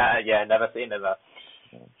 Yeah, never seen it.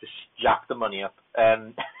 Just jack the money up.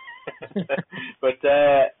 But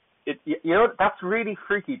that's really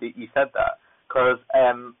freaky that you said that, because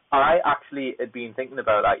I actually had been thinking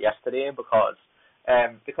about that yesterday because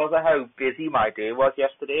of how busy my day was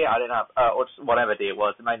yesterday. I didn't have, or whatever day it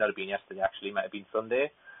was. It might not have been yesterday, actually. It might have been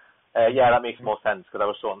Sunday. Yeah, that makes more sense because I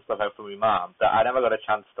was sorting stuff out for my mum. That I never got a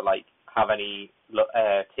chance to have any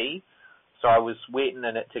tea, so I was waiting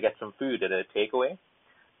in it to get some food at a takeaway.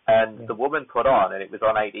 And the woman put on, and it was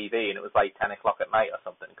on ITV, and it was like 10 o'clock at night or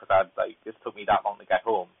something because it took me that long to get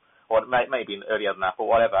home, or it might have been earlier than that, but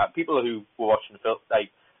whatever. People who were watching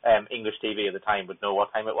English TV at the time would know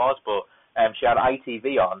what time it was, but. She had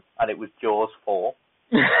ITV on, and it was Jaws 4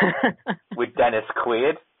 with Dennis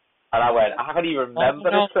Quaid, and I went, I can't even remember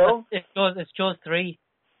this film. It's Jaws 3.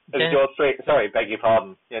 It was Jaws 3. Sorry, beg your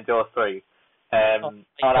pardon. Yeah, Jaws 3. And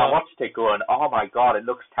I watched it going, oh my god, it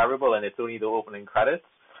looks terrible, and it's only the opening credits.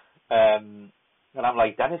 And I'm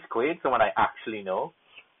like, Dennis Quaid, someone I actually know,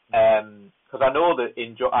 because I know that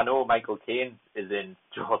I know Michael Caine is in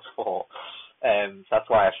Jaws 4. That's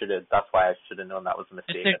why I should have known that was a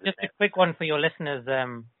mistake. Just a quick one for your listeners,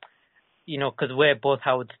 because we're both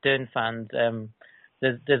Howard Stern fans.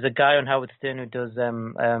 There's a guy on Howard Stern who does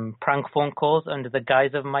prank phone calls under the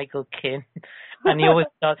guise of Michael Caine, and he always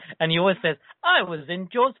says, "I was in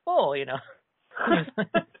Jaws 4,"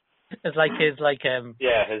 It's like his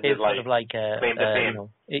sort of like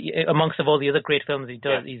amongst of all the other great films he's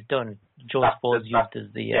done. Jaws 4 is used as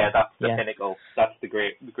the that's the pinnacle. That's the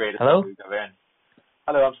greatest. Hello? Film we've ever in.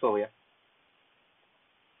 Hello, I'm still here.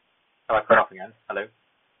 Oh, I cut off again. Hello.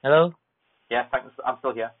 Hello. Yeah, thanks. I'm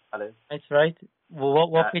still here. Hello. That's right. Well,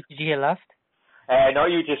 what bit did you hear last? No,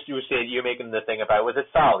 you were saying you were making the thing about, was it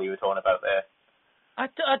Sal you were talking about there? I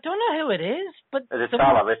don't know who it is, but is it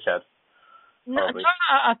Sal or Richard? No,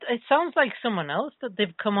 it sounds like someone else that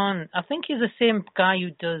they've come on. I think he's the same guy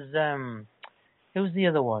who does. Who's the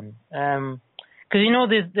other one? Because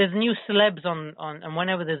there's new celebs on, and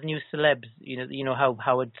whenever there's new celebs, you know how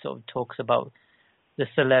Howard sort of talks about the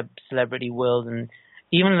celebrity world, and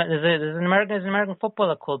even there's an American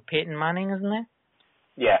footballer called Peyton Manning, isn't there?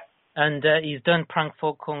 Yeah. And he's done prank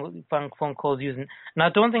phone calls using, and I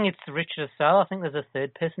don't think it's Richard Sal. I think there's a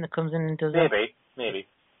third person that comes in and does that. Maybe.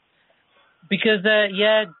 Because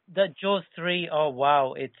that Jaws 3, oh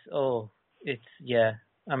wow, I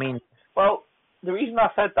mean. Well, the reason I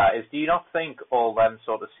said that is, do you not think all them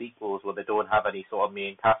sort of sequels where they don't have any sort of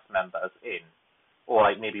main cast members in, or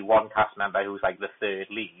like maybe one cast member who's like the third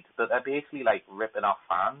lead, that they're basically like ripping off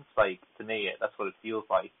fans? Like, to me, that's what it feels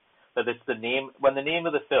like. That it's the name, when the name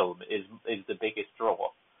of the film is the biggest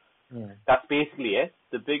draw. Yeah. That's basically it.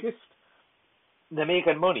 They're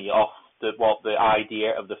making money off what the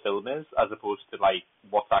idea of the film is, as opposed to like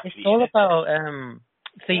what's actually. It's all about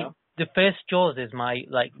the first Jaws is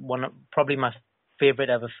probably my favorite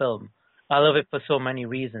ever film. I love it for so many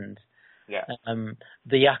reasons. Yeah.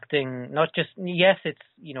 The acting, not just it's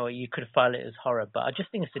you could file it as horror, but I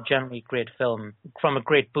just think it's a generally great film from a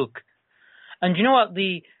great book. And you know what,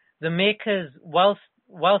 the makers,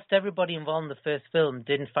 whilst everybody involved in the first film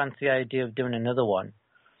didn't fancy the idea of doing another one,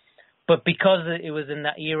 but because it was in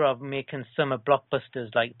that era of making summer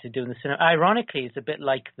blockbusters, like to do in the cinema, ironically, it's a bit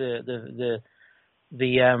like the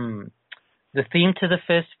theme to the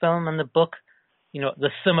first film and the book,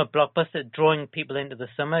 the summer blockbuster, drawing people into the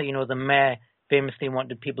summer. The mayor famously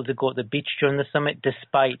wanted people to go to the beach during the summer,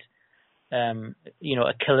 despite, a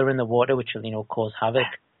killer in the water, which will, cause havoc.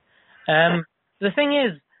 The thing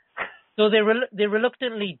is, so they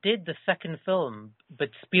reluctantly did the second film, but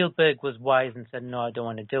Spielberg was wise and said, no, I don't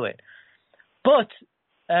want to do it. But,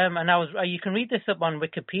 you can read this up on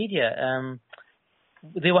Wikipedia,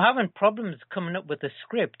 they were having problems coming up with a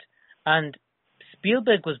script, and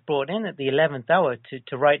Spielberg was brought in at the 11th hour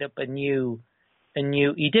to write up a new.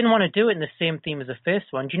 He didn't want to do it in the same theme as the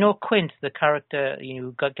first one. Do you know Quint, the character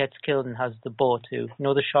who gets killed and has the boat,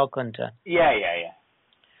 the shark hunter? Yeah.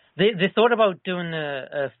 They thought about doing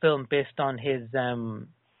a film based on his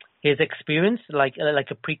experience, like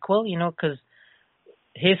a prequel, because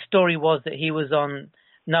his story was that he was on.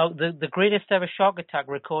 Now, the greatest ever shark attack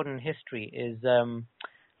recorded in history is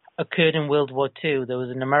occurred in World War II. There was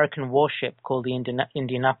an American warship called the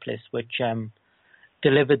Indianapolis, which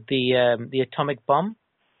delivered the atomic bomb.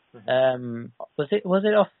 Was it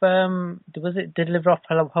delivered off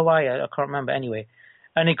Hawaii? I can't remember. Anyway,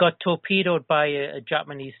 and it got torpedoed by a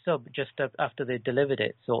Japanese sub just after they delivered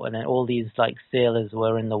it. So, and then all these like sailors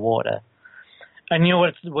were in the water. And you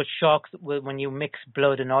know what sharks, when you mix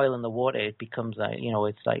blood and oil in the water, it becomes like,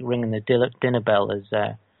 it's like ringing the dinner bell, as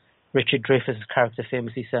Richard Dreyfuss' character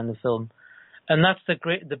famously said in the film. And that's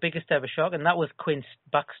the biggest ever shark, and that was Quint's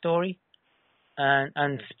backstory.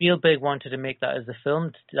 And Spielberg wanted to make that as a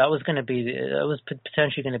film. That was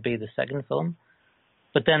potentially going to be the second film.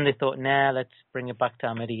 But then they thought, nah, let's bring it back to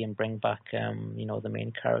Amity and bring back, the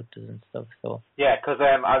main characters and stuff. So yeah, because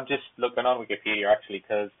I'm just looking on Wikipedia actually,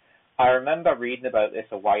 because I remember reading about this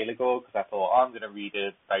a while ago, because I thought, I'm going to read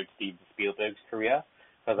about Steven Spielberg's career,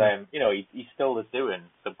 because he still is doing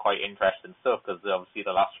some quite interesting stuff. Because obviously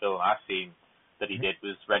the last film I've seen that he did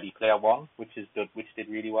was Ready Player One, which did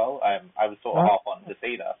really well. I was sort of half wanting to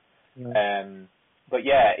see that. But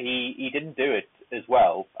yeah, he didn't do it as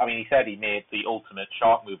well. I mean, he said he made the ultimate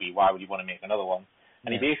shark movie. Why would he want to make another one?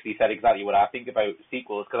 And he basically said exactly what I think about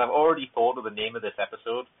sequels, because I've already thought of the name of this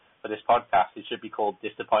episode for this podcast. It should be called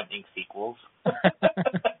Disappointing Sequels.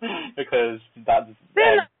 Because that's...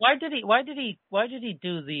 why did he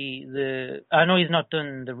do the I know he's not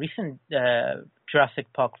done the recent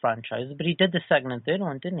Jurassic Park franchise, but he did the second and third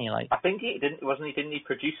one, didn't he? Like, I think he didn't. Didn't he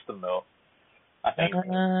produce them though? I think he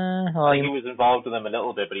was involved in them a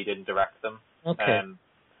little bit, but he didn't direct them. Okay.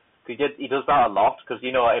 He does that a lot, because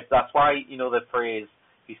if that's why the phrase,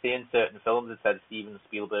 if you see in certain films it said Steven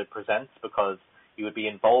Spielberg presents, because he would be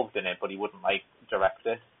involved in it, but he wouldn't direct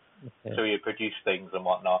it. Okay. So he would produce things and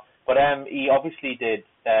whatnot. But he obviously did.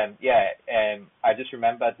 I just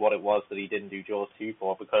remembered what it was that he didn't do Jaws 2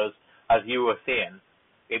 for, because as you were saying,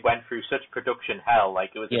 it went through such production hell,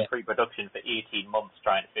 like it was in pre-production for 18 months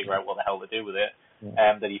trying to figure out what the hell to do with it,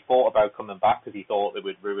 that he thought about coming back because he thought it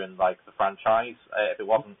would ruin the franchise if it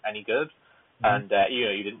wasn't any good. And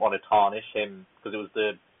you didn't want to tarnish him, because it was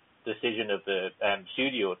the decision of the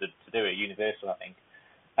studio to do it, Universal, I think.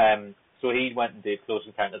 So he went and did Close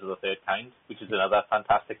Encounters of the Third Kind, which is another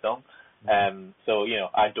fantastic film. So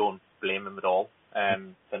I don't blame him at all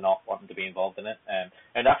for not wanting to be involved in it.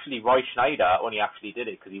 And actually, Roy Schneider only actually did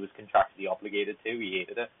it because he was contractually obligated to. He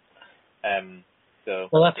hated it.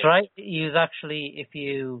 Well, that's right. He was actually,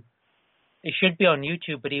 it should be on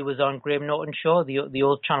YouTube, but he was on Graham Norton show, the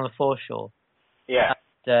old Channel 4 show. Yeah.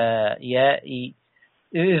 And,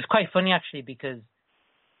 it was quite funny actually, because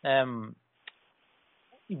Roy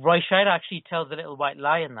Scheider actually tells a little white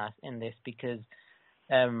lie in this because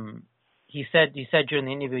he said during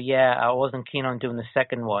the interview, I wasn't keen on doing the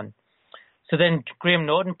second one. So then Graham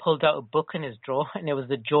Norton pulled out a book in his drawer, and it was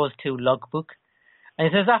the Jaws 2 logbook. And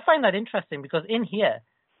he says, I find that interesting because in here,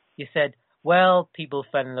 he said, well, people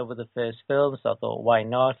fell in love with the first film, so I thought, why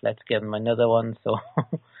not? Let's give them another one. So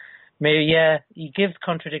maybe, he gives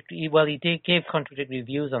contradictory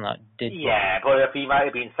views on that. But if he might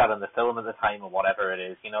have been selling the film at the time or whatever it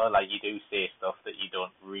is, you do say stuff that you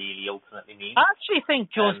don't really ultimately mean. I actually think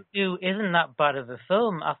Jaws 2 isn't that bad of a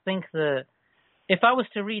film. I think if I was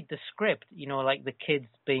to read the script, like the kids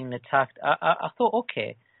being attacked, I thought,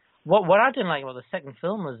 okay, what I didn't like about the second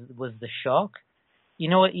film was the shark. He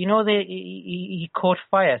caught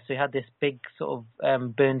fire, so he had this big sort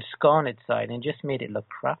of burned scar on its side, and it just made it look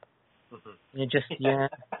crap. Mm-hmm.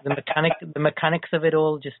 The mechanics of it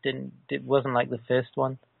all it wasn't like the first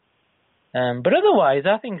one. But otherwise,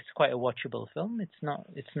 I think it's quite a watchable film. It's not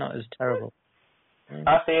as terrible.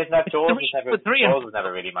 I say it's not Jaws. Jaws was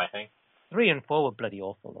never really my thing. 3 and 4 were bloody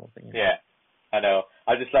awful, though. Yeah, I know.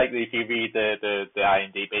 I just like that if you read the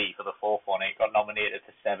IMDb for the fourth one, it got nominated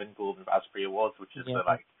to 7 Golden Raspberry Awards, which is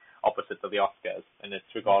the opposite of the Oscars, and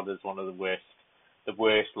it's regarded as one of the worst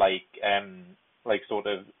sort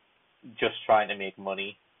of just trying to make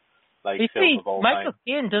money. You see, Michael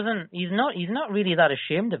Caine he's not really that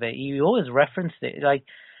ashamed of it. He always referenced it. Like,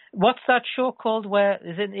 what's that show called? Where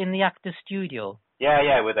is it in the actor's studio?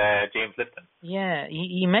 Yeah, with James Lipton. Yeah,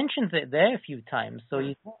 he mentions it there a few times, so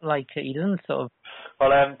he's not like, he doesn't sort of...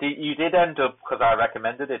 Well, you did end up, because I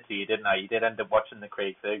recommended it to you, didn't I? You did end up watching the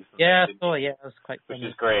Craig Ferguson. Yeah, I saw, it was quite funny. Which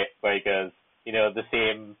is great, where he goes, the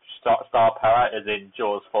same star power as in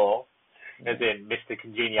Jaws 4, as in Mr.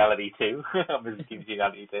 Congeniality 2, Mr.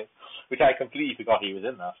 Congeniality 2, which I completely forgot he was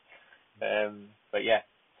in that. But yeah,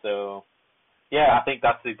 So, yeah, I think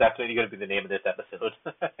that's definitely going to be the name of this episode.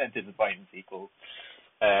 Disappointing sequels.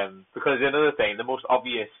 Because another thing, the most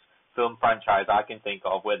obvious film franchise I can think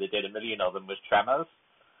of where they did a million of them was Tremors.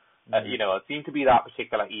 You know, it seemed to be that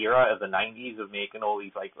particular era of the 90s of making all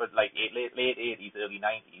these late 80s, early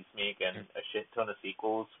 90s, making a shit ton of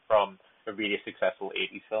sequels from a really successful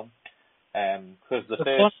 80s film. Because the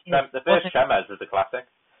first Tremors is a classic.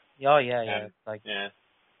 Oh yeah. Yeah.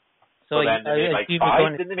 So but then they made like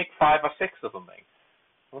 5. Didn't they make 5 or 6 or something?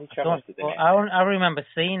 How many Tremors did they make? I remember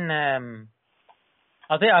seeing. I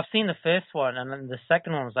think I've seen the first one, and then the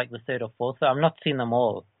second one was like the third or fourth. So I've not seen them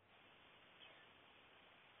all.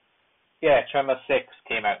 Yeah, Tremors 6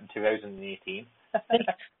 came out in 2018.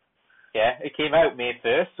 Yeah, it came out May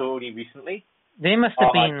 1st, so only recently. They must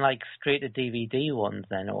have been like straight to DVD ones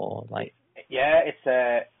then, or like. Yeah, it's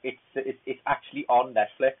actually on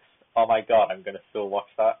Netflix. Oh my god, I'm gonna still watch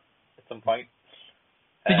that at some point.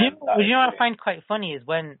 You know what I find quite funny is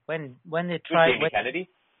when they try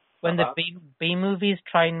when the B movies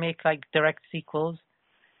try and make like direct sequels.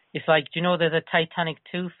 It's like, do you know there's a Titanic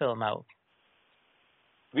 2 film out?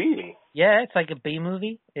 Really? Yeah, it's like a B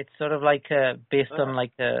movie. It's sort of like based on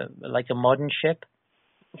like a modern ship.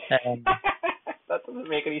 That doesn't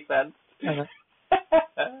make any sense.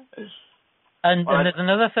 And there's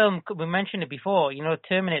another film, we mentioned it before, you know,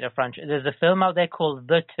 Terminator franchise. There's a film out there called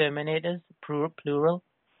The Terminators, plural.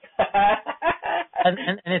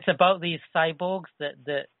 and it's about these cyborgs that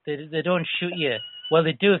they don't shoot you. Well,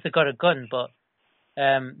 they do if they've got a gun, but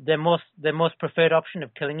their most preferred option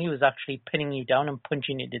of killing you is actually pinning you down and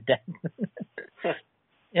punching you to death.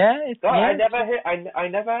 Yeah, I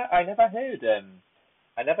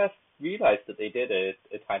never realized that they did a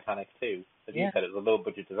Titanic 2. As you said, it was a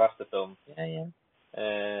low-budget disaster film. Yeah.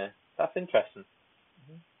 That's interesting.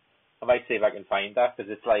 Mm-hmm. I might see if I can find that,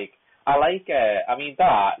 because it's like, I like,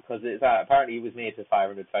 because apparently it was made for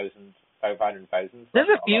 500,000. There's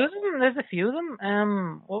a few of them.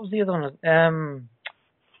 What was the other one?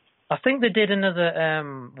 I think they did another,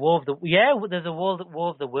 there's a War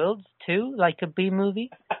of the Worlds too, like a B movie.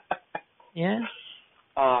 Yeah.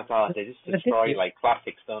 Oh god, they just destroy like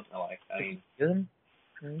classics, don't they? Like, I mean,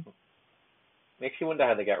 makes you wonder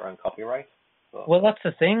how they get around copyright. But. Well, that's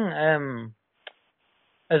the thing.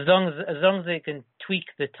 As long as they can tweak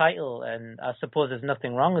the title, and I suppose there's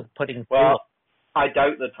nothing wrong with putting. Well, I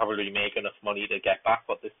doubt they'd probably make enough money to get back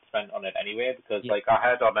what they spent on it anyway, because like I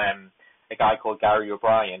heard on a guy called Gary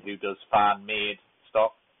O'Brien who does fan-made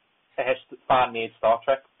Star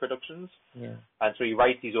Trek productions. Yeah. And so he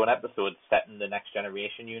writes his own episodes set in the Next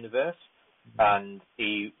Generation universe. Mm-hmm. And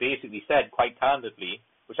he basically said quite candidly,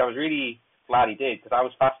 which I was really glad he did, because I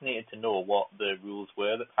was fascinated to know what the rules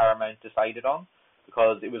were that Paramount decided on,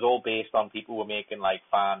 because it was all based on people who were making like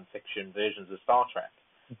fan fiction versions of Star Trek,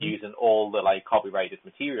 using all the like copyrighted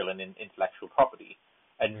material and intellectual property,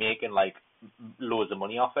 and making like loads of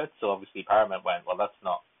money off it. So obviously Paramount went, well, that's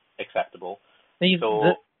not acceptable. The as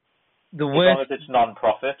long as it's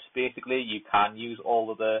non-profit, basically, you can use all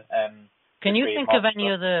of the. Can you think of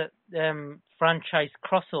any other franchise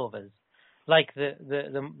crossovers? Like the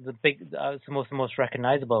big, the most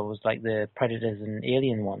recognizable was like the Predators and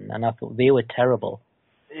Alien one, and I thought they were terrible.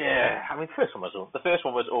 Yeah, I mean the first one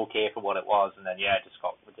was okay for what it was, and then it just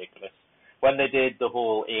got ridiculous. When they did the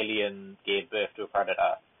whole Alien gave birth to a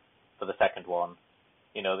Predator for the second one,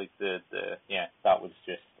 you know, that was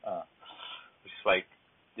just like.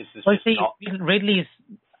 This is Ridley's.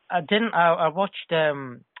 I watched.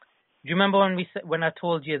 Do you remember when I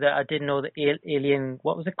told you that I didn't know the Alien?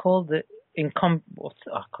 What was it called? The Incompetent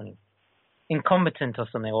or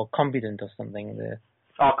something, or Competent or something.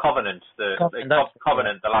 Covenant.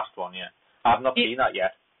 Covenant, the last one. Yeah, I've not seen that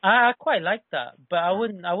yet. I quite like that, but I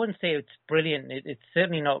wouldn't say it's brilliant. It's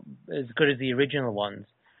certainly not as good as the original ones.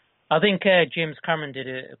 I think James Cameron did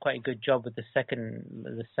quite a good job with the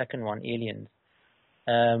second one, Aliens.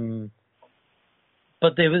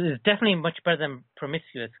 But it's definitely much better than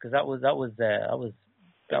Prometheus, because that was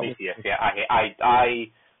Prometheus. Yeah, I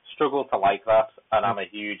struggle to like that, and I'm a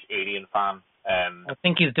huge Alien fan. I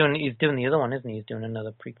think he's doing the other one, isn't he? He's doing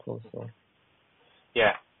another prequel. So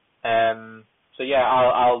yeah. So yeah,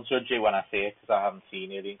 I'll judge you when I see it, because I haven't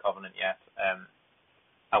seen Alien Covenant yet.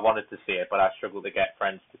 I wanted to see it, but I struggled to get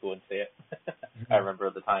friends to go and see it. I remember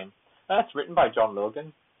at the time. It's written by John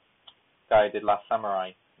Logan. Guy who did Last Samurai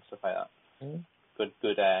and stuff like that. Mm. Good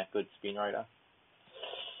screenwriter.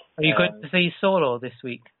 Are you going to see Solo this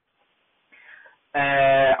week?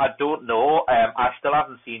 I don't know. I still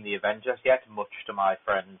haven't seen the Avengers yet, much to my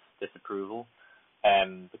friend's disapproval.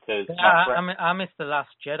 Because I missed The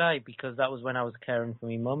Last Jedi because that was when I was caring for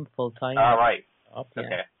my mum full time. Right. up. Yeah.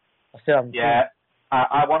 Okay. I still haven't seen Yeah, it.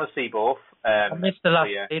 I want to see both. I missed the last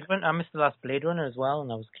yeah. Blade Runner. I missed the last Blade Runner as well,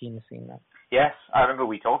 and I was keen to see that. Yes, I remember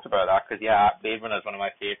we talked about that because Blade Runner is one of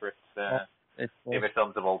my favorites. Favorite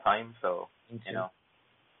films of all time. So you know.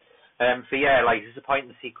 So yeah, like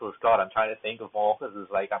disappointing sequels. God, I'm trying to think of more because there's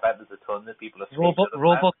like I bet there's a ton that people are.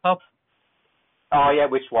 RoboCop. Oh yeah,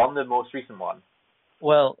 which one? The most recent one.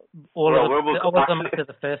 Well, all of them after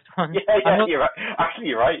the first one. Yeah, you're right. Actually,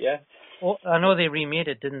 you're right. Yeah. I know they remade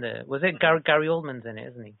it, didn't they? Was it Gary Oldman's in it,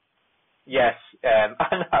 isn't he? Yes, and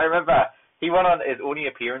I remember he went on his only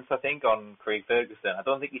appearance, I think, on Craig Ferguson. I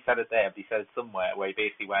don't think he said it there, but he said it somewhere where he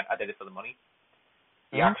basically went, "I did it for the money."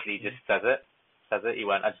 He actually just says it. He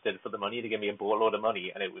went, "I just did it for the money to give me a boatload of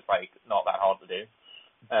money," and it was like not that hard to do.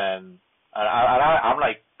 And I'm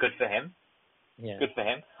like, good for him. Yeah. Good for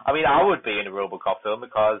him. I mean, I would be in a RoboCop film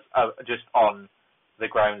because just on the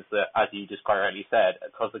grounds that, as you just quite rightly said,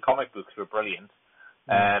 because the comic books were brilliant.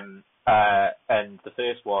 And the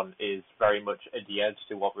first one is very much adhered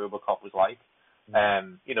to what RoboCop was like.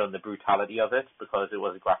 You know, and the brutality of it because it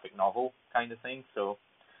was a graphic novel kind of thing. So,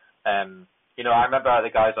 you know, I remember the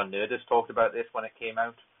guys on Nerdist talked about this when it came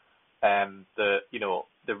out.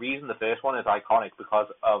 The reason the first one is iconic because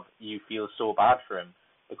of you feel so bad for him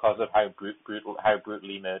because of how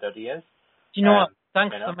brutally murdered he is. Do you know what?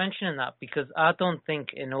 Thanks for mentioning that because I don't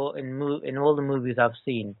think in all the movies I've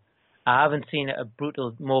seen, I haven't seen a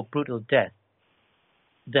more brutal death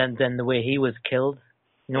than the way he was killed.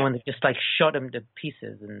 You know, when they just like shot him to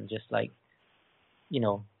pieces and just like, you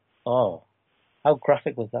know, how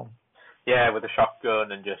graphic was that? Yeah, with a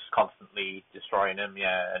shotgun and just constantly destroying him.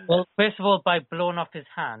 Yeah. And well, first of all, by blowing off his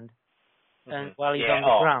hand, and while he's on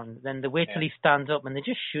the ground, then they wait till he stands up and they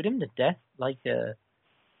just shoot him to death like the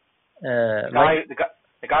guy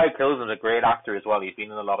who kills him is a great actor as well. He's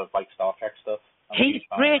been in a lot of like Star Trek stuff. He's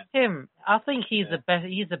great, Tim. I think he's the best.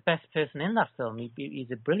 He's the best person in that film.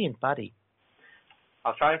 He's a brilliant baddie.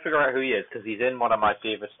 I'll try and figure out who he is because he's in one of my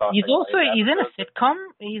favorite Star Trek. He's in a sitcom.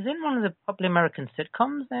 He's in one of the popular American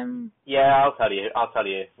sitcoms. Yeah, I'll tell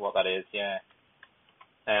you what that is. Yeah.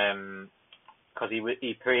 Because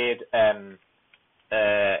he played in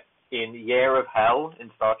Year of Hell in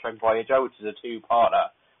Star Trek Voyager, which is a two-parter,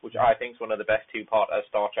 which I think is one of the best two-parters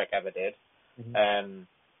Star Trek ever did. Mm-hmm.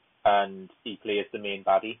 And he plays the main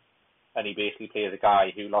baddie, and he basically plays a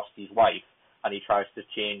guy who lost his wife, and he tries to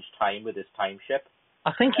change time with his time ship.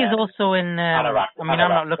 I think he's also in. I'm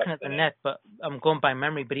not looking at the net, but I'm going by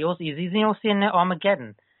memory. But he's also in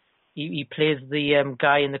Armageddon. He plays the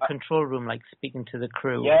guy in the control room, like speaking to the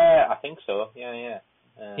crew. Yeah, I think so. Yeah.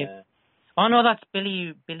 Oh no, that's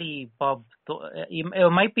Billy Bob.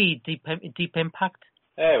 It might be Deep Impact.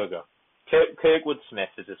 There we go. Kirkwood Smith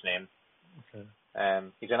is his name. Okay.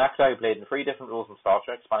 He's an actor who played in 3 different roles in Star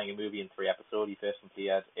Trek, spanning a movie in 3 episodes. He first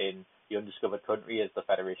appeared in The Undiscovered Country as the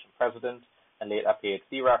Federation President, and later appeared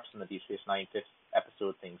Therax in the Deep Space Nine 5th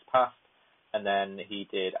episode Things Past. And then he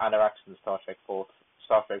did Anarax in Star Trek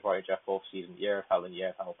Voyager 4th season Year of Hell and Year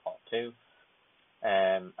of Hell Part 2.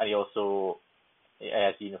 And he also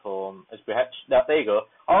has uniform as there you go.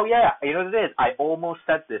 Oh yeah, you know what it is? I almost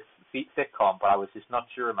said this sitcom, but I was just not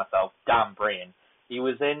sure of myself. Damn brain. He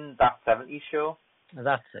was in That 70s Show.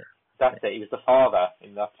 That's it. That's it. He was the father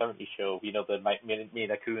in That 70s Show. You know, the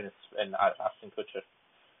Mila Kunis and Ashton Kutcher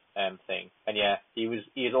thing. And yeah, he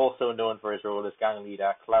is also known for his role as gang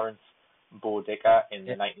leader Clarence Boudica in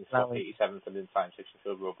the 1987 film science fiction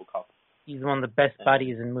film RoboCop. He's one of the best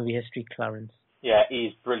baddies in movie history, Clarence. Yeah,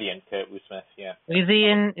 he's brilliant, Kurtwood Smith. Yeah. Is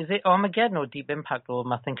it Armageddon or Deep Impact, or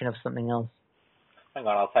am I thinking of something else? Hang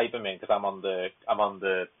on, I'll type him in because I'm on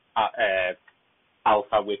the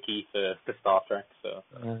Alpha Wiki for Star Trek, so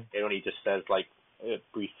it only just says like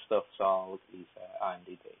brief stuff. So I'll look at his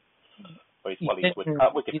IMDb. Or he's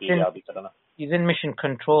Wikipedia. I don't know. He's in Mission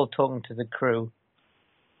Control talking to the crew.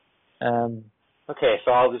 Okay,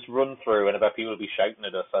 so I'll just run through, and I bet people will be shouting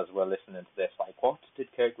at us as we're listening to this. Like, what did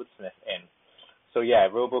Kurtwood Smith in? So yeah,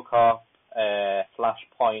 RoboCop,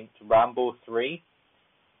 Flashpoint, Rambo 3.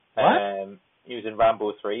 What? He was in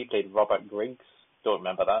Rambo 3. He played Robert Griggs. Don't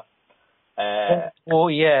remember that. Yeah. Well,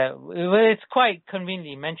 it's quite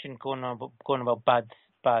conveniently mentioned going about bad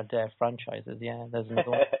franchises. Yeah, there's another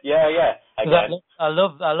one. yeah. I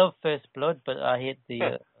love First Blood, but I hate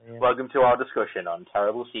the. Welcome to our discussion on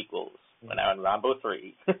terrible sequels. We're now in Rambo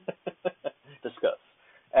 3. Discuss.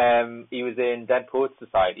 He was in Dead Poets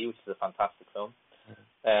Society, which is a fantastic film.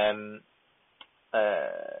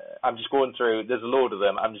 I'm just going through. There's a load of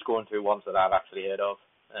them. I'm just going through ones that I've actually heard of.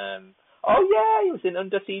 Oh yeah, he was in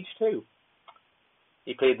Under Siege 2.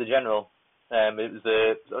 He played the general. It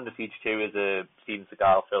was Under Siege 2 is a Steven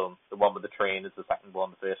Seagal film. The one with the train is the second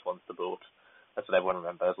one. The first one's the boat. That's what everyone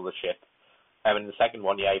remembers, or the ship. And the second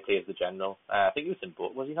one, yeah, he plays the general. I think he was in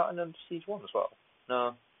boat. Was he not in Under Siege 1 as well?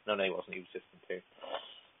 No, he wasn't. He was just in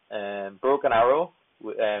 2. Broken Arrow. He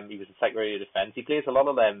was the Secretary of Defense. He plays a lot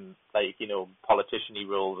of them, like, politician-y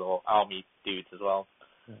roles or army dudes as well.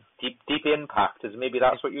 Yeah. Deep Impact, maybe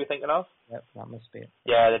that's what you were thinking of? Yep, that must be it.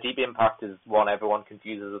 Yeah, the Deep Impact is one everyone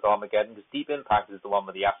confuses with Armageddon, because Deep Impact is the one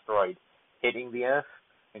with the asteroid hitting the Earth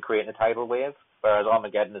and creating a tidal wave, whereas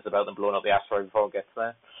Armageddon is about them blowing up the asteroid before it gets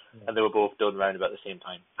there. Yeah. And they were both done around about the same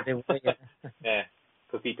time. They were, yeah. Yeah,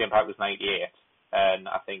 because Deep Impact was 98, and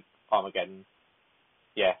I think Armageddon,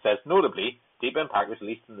 says, notably, Deep Impact was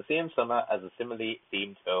released in the same summer as a similarly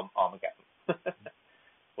themed film, Armageddon.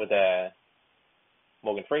 With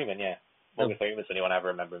Morgan Freeman, yeah. Morgan Freeman's the only one I ever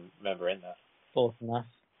remember in that. Both enough.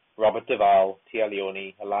 Robert Duvall, Tia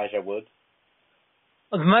Leone, Elijah Wood.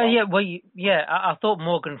 I thought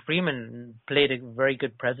Morgan Freeman played a very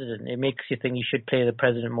good president. It makes you think he should play the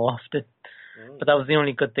president more often. But that was the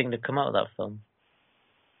only good thing to come out of that film.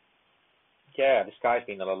 Yeah, this guy's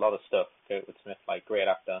been in a lot of stuff. Kurtwood Smith, like, great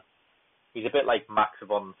actor. He's a bit like Max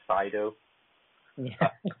von Sydow.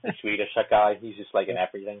 Yeah. The Swedish guy. He's just like in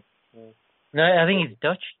everything. No, I think he's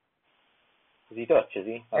Dutch. Is he Dutch, is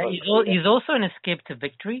he? He's also in Escape to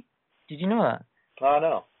Victory. Did you know that? Oh,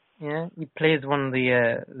 no. Yeah, he plays one of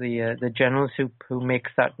the generals who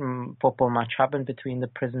makes that football match happen between the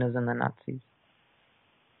prisoners and the Nazis.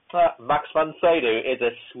 Max von Sydow is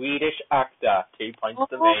a Swedish actor. 2 points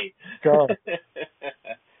to me. God.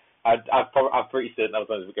 I'm pretty certain that was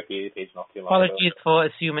on his Wikipedia page not too long ago. Apologies for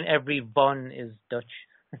assuming every Von is Dutch.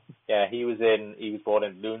 Yeah, he was born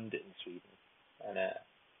in Lund in Sweden.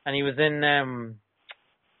 And he was in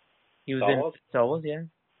Star Wars, yeah.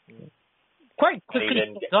 Quite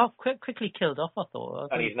quickly killed off, I thought.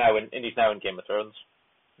 And he's now in Game of Thrones.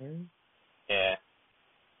 Mm. Yeah.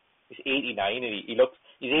 He's 89 and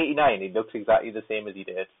he's 89 and he looks exactly the same as he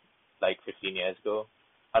did like 15 years ago.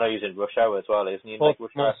 I know he's in Rush Hour as well, isn't he? Most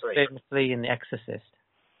famously in The Exorcist.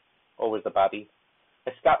 Or was the baddie?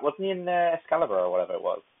 Wasn't he in Excalibur or whatever it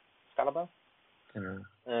was? Excalibur?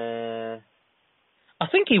 I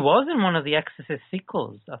think he was in one of the Exorcist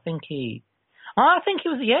sequels. I think he was.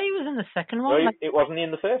 Yeah, he was in the second one. No, it wasn't he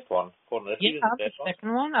in the first one. The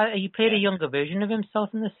second one. He played a younger version of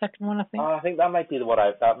himself in the second one, I think. I think that might be what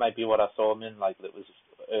I saw him in. Like that was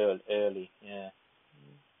early. Yeah.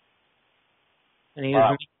 And he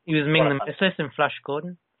was Ming the Merciless in Flash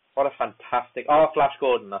Gordon. What a fantastic... Flash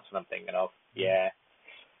Gordon, that's what I'm thinking of. Yeah.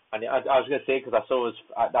 And I was going to say, because I saw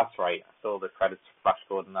that's right. I saw the credits for Flash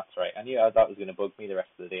Gordon, that's right. I knew that was going to bug me the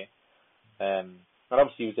rest of the day. And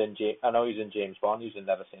obviously he was in... I know he was in James Bond. He was in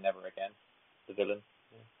Never Say Never Again, the villain.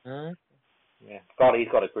 Yeah. Yeah. God,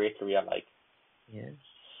 he's got a great career, like. Yeah.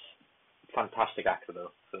 Fantastic actor,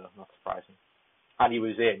 though, so not surprising. And he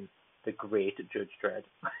was in The Great Judge Dredd.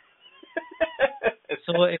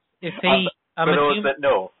 So if he...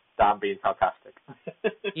 I'm being sarcastic.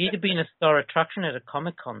 He'd have been a star attraction at a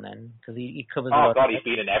Comic-Con then, because he covers. Oh God, he's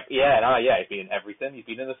been in he's been in everything. He's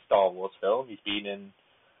been in a Star Wars film. He's been in,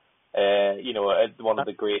 one of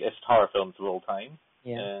the greatest horror films of all time.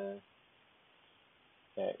 Yeah.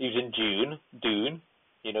 He was in Dune. Dune.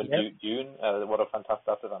 That's a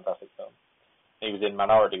fantastic film. He was in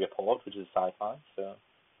Minority Report, which is sci-fi. So,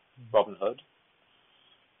 Robin Hood.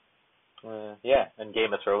 And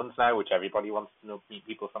Game of Thrones now, which everybody wants to meet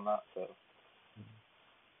people from that. So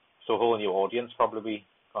a whole new audience probably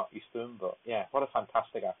got used to him. But yeah, what a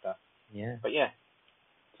fantastic actor. Yeah. But yeah,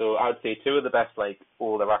 so I would say two of the best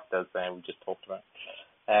older actors there we just talked about.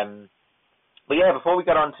 But yeah, before we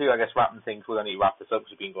get on to wrapping things, we're going to wrap this up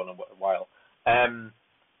because we've been going on a while.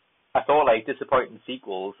 I thought disappointing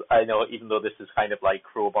sequels. I know even though this is kind of like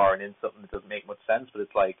crowbarring in something that doesn't make much sense, but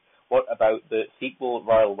it's like, what about the sequel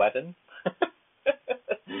Royal Wedding?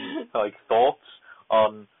 Thoughts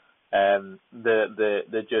on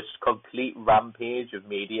the just complete rampage of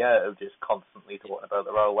media of just constantly talking about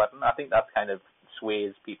the Royal Wedding. I think that kind of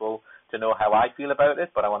sways people to know how I feel about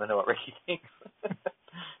it, but I want to know what Ricky thinks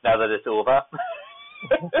now that it's over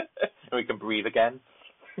and we can breathe again.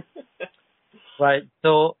 Right.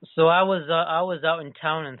 So I was out in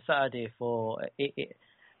town on Saturday for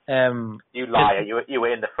you liar! You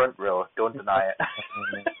were in the front row. Don't deny it.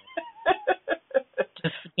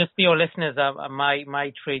 Just for your listeners,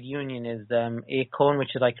 my trade union is ACORN,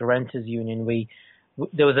 which is like a renters union.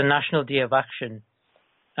 There was a National Day of Action,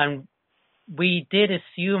 and we did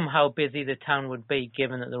assume how busy the town would be,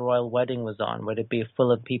 given that the Royal Wedding was on. Would it be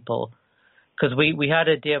full of people because we had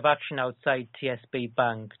a day of action outside TSB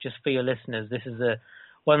Bank. Just for your listeners, this is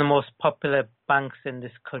one of the most popular banks in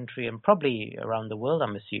this country and probably around the world,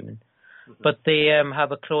 I'm assuming. Mm-hmm. But they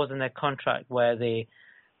have a clause in their contract where they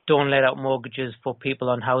don't let out mortgages for people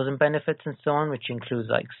on housing benefits and so on, which includes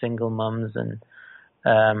like single mums and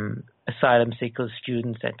asylum seekers,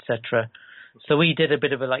 students, etc. So we did a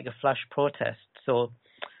bit of a flash protest. So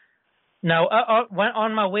now,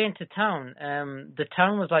 on my way into town, the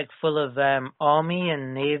town was full of army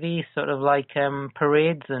and navy sort of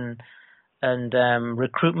parades and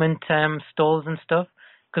recruitment stalls and stuff.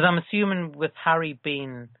 Because I'm assuming with Harry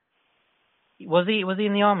being, was he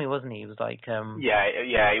in the army? Wasn't he? He was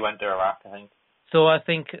he went to Iraq, I think. So I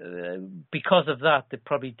think because of that, they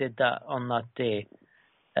probably did that on that day.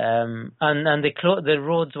 And the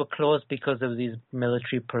roads were closed because of these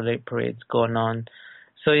military parades going on.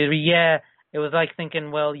 So yeah, it was like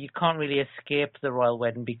thinking, well, you can't really escape the royal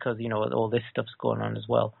wedding because all this stuff's going on as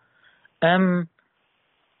well.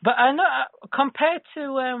 But I know compared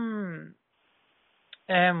to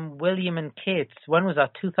William and Kate's, when was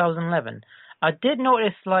that? 2011. I did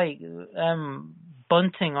notice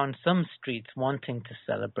bunting on some streets wanting to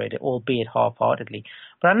celebrate it, albeit half-heartedly.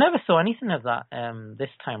 But I never saw anything of that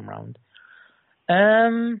this time round.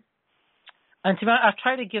 And to be honest, I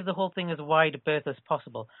tried to give the whole thing as wide a berth as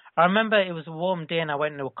possible. I remember it was a warm day and I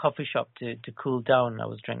went into a coffee shop to cool down. I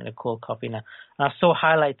was drinking a cold coffee now, and I saw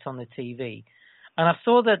highlights on the TV. And I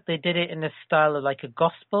saw that they did it in a style of a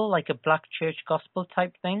gospel, a black church gospel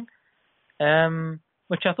type thing,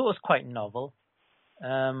 which I thought was quite novel,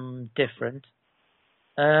 different.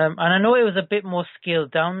 And I know it was a bit more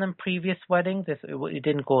scaled down than previous weddings. It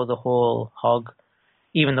didn't go the whole hog,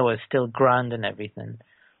 even though it was still grand and everything.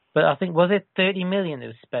 But I think, was it 30 million it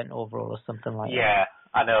was spent overall or something like that? Yeah,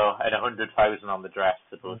 I know, and 100,000 on the dress,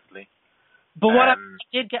 supposedly. But what I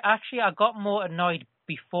did get, actually, I got more annoyed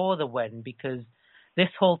before the wedding because this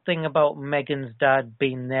whole thing about Meghan's dad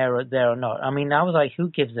being there or not, I mean, I was like, who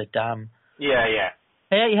gives a damn? Yeah.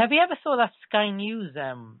 Hey, have you ever saw that Sky News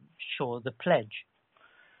show, The Pledge?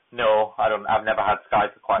 No, I don't. I've never had Sky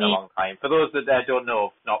for quite a long time. For those that don't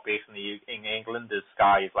know, not based in England,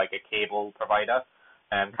 Sky is like a cable provider.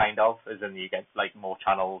 Kind of, as in you get more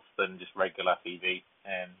channels than just regular TV.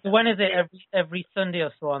 So when is it? Every Sunday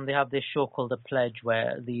or so on, they have this show called The Pledge,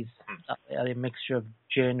 where these a mixture of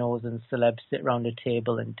journos and celebs sit around a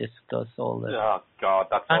table and discuss all the. Oh God,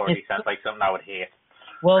 that already sounds like something I would hate.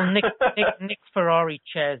 Well, Nick Ferrari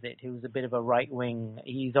chairs it, who's a bit of a right wing.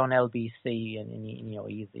 He's on LBC, and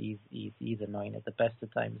he's annoying at the best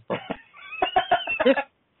of times. But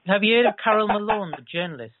have you heard of Carol Malone, the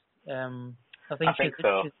journalist? I think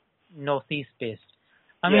she's northeast based.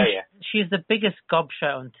 I mean, she's the biggest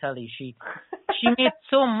gobshite on telly. She made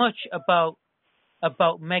so much about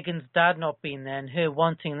Meghan's dad not being there and her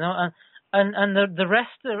wanting them, and the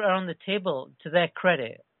rest around the table, to their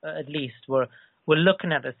credit at least, were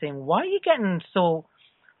looking at her saying, why is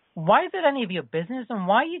it any of your business and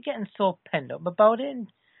why are you getting so pent up about it?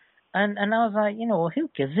 And I was like, who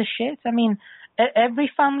gives a shit? I mean, every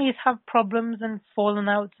families have problems and falling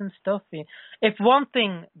outs and stuff. It's one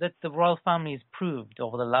thing that the royal family has proved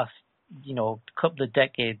over the last, couple of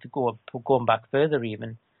decades, going back further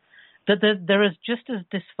even, that they're just as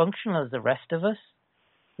dysfunctional as the rest of us.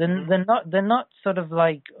 They're not sort of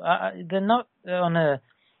they're not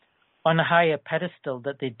on a higher pedestal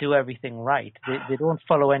that they do everything right. They don't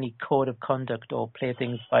follow any code of conduct or play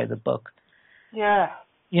things by the book. Yeah.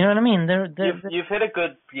 You know what I mean? You've hit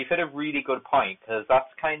a really good point, because that's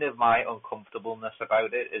kind of my uncomfortableness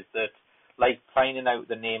about it, is that finding out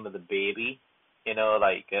the name of the baby,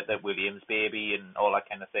 the Williams baby and all that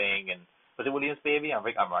kind of thing. And was it Williams baby? I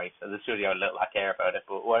think I'm right. This shows you how little I care about it.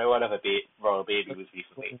 But whatever royal baby was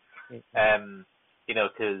recently,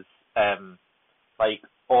 because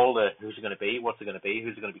all the who's it going to be, what's it going to be,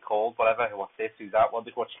 who's it going to be called, whatever, what's this, who's that, what's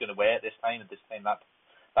she going to wear at this time,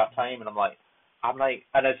 that time, and I'm like,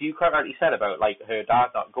 and as you quite rightly said about her dad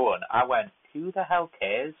not going, I went, who the hell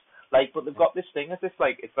cares? But they've got this thing as if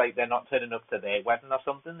it's like they're not turning up to their wedding or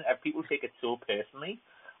something. People take it so personally,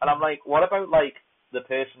 and I'm like, what about the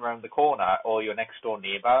person around the corner or your next door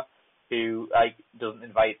neighbour who doesn't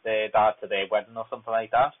invite their dad to their wedding or something like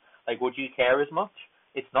that? Would you care as much?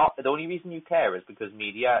 It's not. The only reason you care is because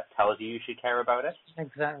media tells you should care about it.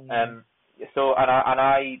 Exactly. So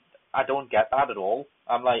I don't get that at all.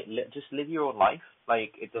 I'm like, just live your own life.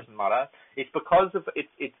 It doesn't matter. It's because of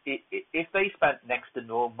if they spent next to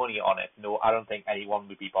no money on it, no, I don't think anyone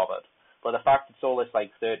would be bothered. But the fact it's all this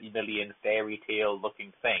 30 million fairy tale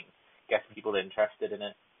looking thing gets people interested in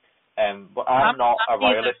it. But I'm not a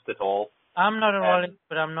royalist at all. I'm not a royalist,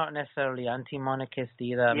 but I'm not necessarily anti-monarchist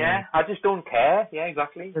either. I just don't care. Yeah,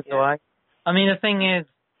 exactly. Yeah. I mean, the thing is,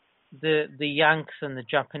 the Yanks and the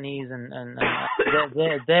Japanese and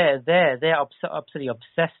they're absolutely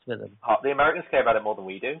obsessed with them. The Americans care about it more than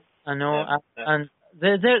we do. I know, and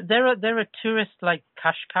they're a tourist like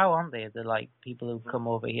cash cow, aren't they? They're like people who come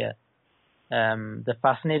over here. They're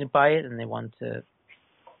fascinated by it and they want to,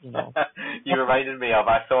 you know. You reminded me of,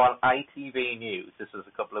 I saw on ITV News, this was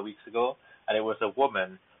a couple of weeks ago, and it was a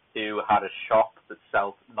woman who had a shop that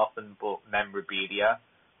sells nothing but memorabilia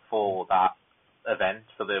for that event,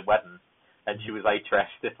 for the wedding. And she was like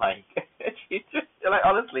dressed in like, she just, like,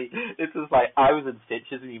 honestly, this was like, I was in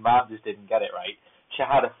stitches and my mom just didn't get it right. She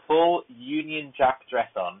had a full Union Jack dress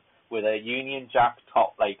on with a Union Jack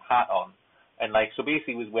top, like, hat on. And, like, so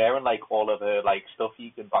basically was wearing, like, all of her, like, stuff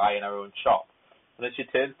you can buy in her own shop. And then she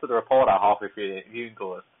turns to the reporter halfway through the interview and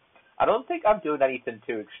goes, I don't think I'm doing anything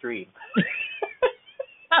too extreme. And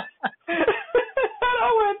I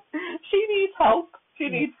went, she needs help. She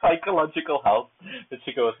needs psychological help. And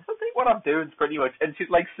she goes, I think what I'm doing is pretty much... And she's,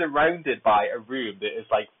 like, surrounded by a room that is,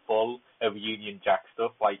 like, full of Union Jack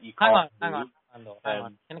stuff. Like, you can't Hang on.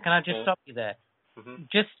 Can I just stop you there? Mm-hmm.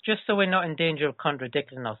 Just so we're not in danger of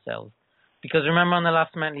contradicting ourselves. Because remember on the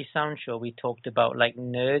last Mentally Sound show, we talked about, like,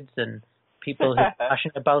 nerds and people who are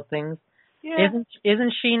passionate about things. Yeah.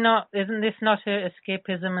 Isn't this not her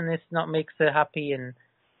escapism and this not makes her happy? And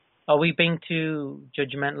are we being too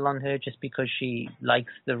judgmental on her just because she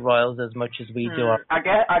likes the Royals as much as we do? I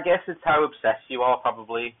guess it's how obsessed you are,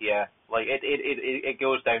 probably. Yeah, like it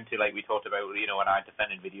goes down to, like we talked about, you know, when I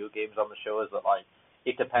defended video games on the show, is that, like,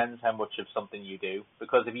 it depends how much of something you do.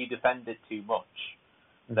 Because if you defend it too much,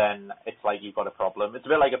 then it's like you've got a problem. It's a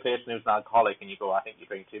bit like a person who's an alcoholic and you go, I think you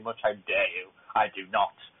drink too much. How dare you? I do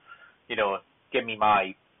not. You know, give me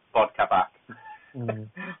my vodka back.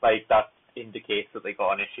 Like, that indicates that they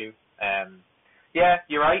got an issue. Yeah,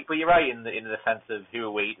 you're right, but you're right in the sense of who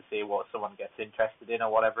are we to say what someone gets interested in or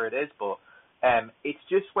whatever it is. But it's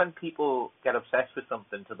just when people get obsessed with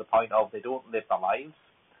something to the point of they don't live their lives.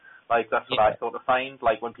 Like, that's what I sort of find.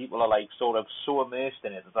 Like, when people are, like, sort of so immersed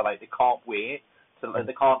in it that they're like, they can't wait.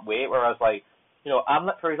 They can't wait. Whereas, like, you know,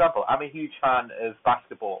 for example, I'm a huge fan of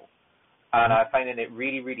basketball. And I find it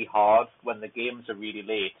really, really hard when the games are really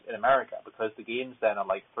late in America, because the games then are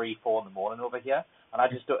like 3, 4 in the morning over here. And I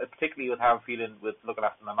just don't, particularly with how I'm feeling with looking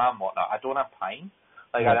after my mum and whatnot, I don't have time.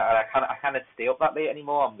 Like, I can't stay up that late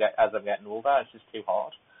anymore as I'm getting older. It's just too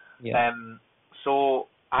hard. Yeah. So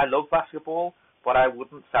I love basketball, but I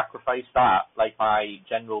wouldn't sacrifice that, like my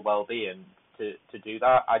general well-being, to do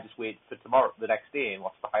that. I just wait for tomorrow, the next day, and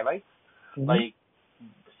watch the highlights. Like,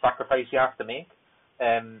 sacrifice you have to make.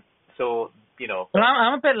 So, you know. Well,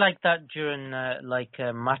 I'm a bit like that during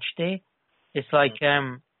match day. It's like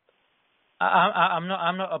I'm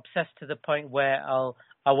not obsessed to the point where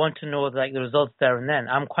I want to know, like, the results there and then.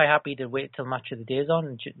 I'm quite happy to wait till Match of the Day's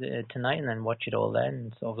on tonight and then watch it all then,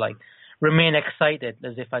 and sort of like remain excited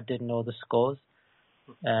as if I didn't know the scores.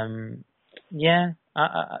 Yeah,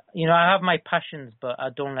 I have my passions, but I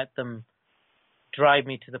don't let them drive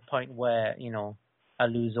me to the point where, you know, I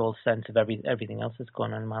lose all sense of everything else that's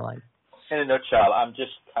going on in my life. In a nutshell, I'm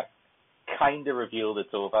just kind of revealed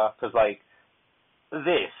it's over, because, like,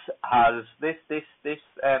 this I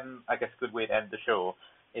guess a good way to end the show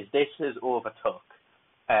is this has overtook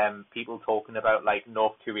people talking about, like,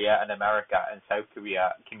 North Korea and America and South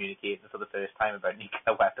Korea communicating for the first time about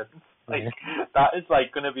nuclear weapons. Like, that is,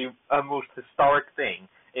 like, going to be a most historic thing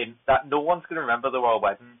in that no one's going to remember the royal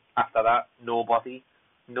wedding after that. Nobody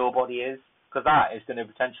is, because that is going to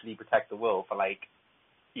potentially protect the world for, like,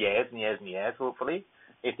 years and years and years, hopefully.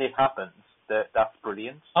 If this happens, that's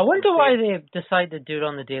brilliant. I wonder why they decided to do it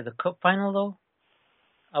on the day of the cup final, though.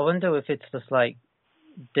 I wonder if it's just like,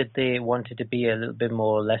 did they want it to be a little bit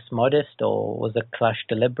more or less modest, or was the clash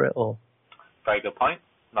deliberate? Or very good point.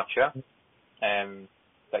 Not sure.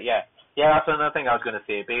 But yeah, that's another thing I was going to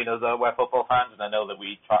say. Being as we're football fans, and I know that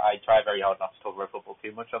I try very hard not to talk about football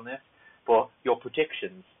too much on this, but your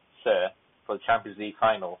predictions, sir, for the Champions League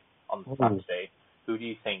final on Saturday, who do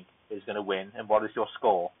you think is going to win, and what is your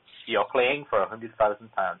score? You're playing for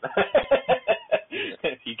 £100,000.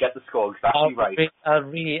 If you get the score exactly right. I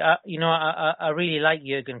really like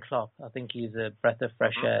Jurgen Klopp. I think he's a breath of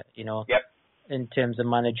fresh air, you know, in terms of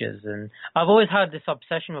managers. And I've always had this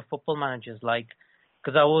obsession with football managers, like,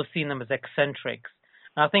 because I've always seen them as eccentrics.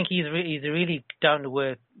 And I think he's a really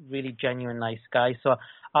down-to-earth, really genuine, nice guy. So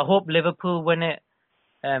I hope Liverpool win it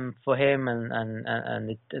for him and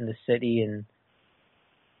the city. And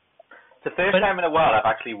it's the first time in a while I've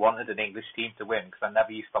actually wanted an English team to win, because I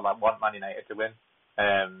never used to want Man United to win.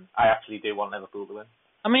 I actually do want Liverpool to win.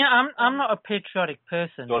 I mean, I'm not a patriotic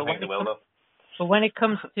person. Don't think they will, though. But when it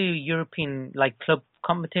comes to European like club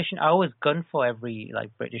competition, I always gun for every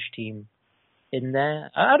like British team in there.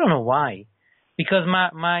 I don't know why, because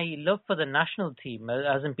my love for the national team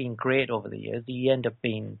hasn't been great over the years. You end up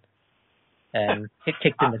being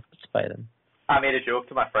kicked in the guts by them. I made a joke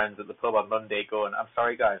to my friends at the pub on Monday going, I'm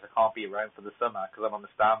sorry guys, I can't be around for the summer because I'm on the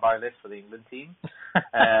standby list for the England team.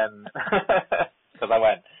 Because I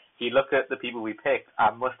went, if you look at the people we picked, I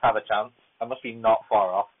must have a chance. I must be not far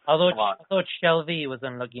off. Although Shelby was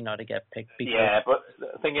unlucky not to get picked. Because... Yeah, but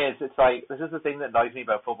the thing is, it's like, this is the thing that annoys me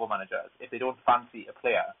about football managers. If they don't fancy a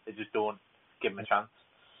player, they just don't give him a chance.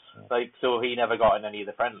 Yeah. Like, so he never got in any of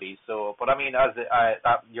the friendlies. So, but I mean, as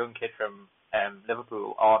that young kid from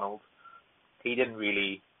Liverpool, Arnold, he didn't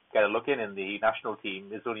really get a look in the national team.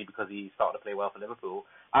 It's only because he started to play well for Liverpool.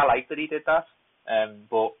 I like that he did that.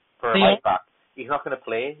 But for a right back, he's not going to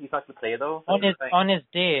play. He's not going to play though. On his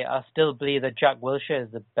day, I still believe that Jack Wilshere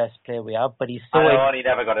is the best player we have, but he's so. I know, and he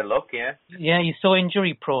never got a look. Yeah. Yeah, he's so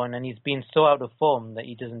injury prone, and he's been so out of form that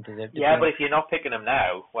he doesn't deserve to. Yeah, but if you're not picking him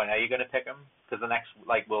now, when are you going to pick him? Because the next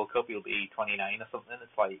World Cup he'll be 29 or something.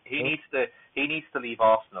 It's like he needs to leave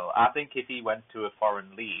Arsenal. I think if he went to a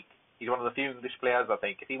foreign league, he's one of the few English players. I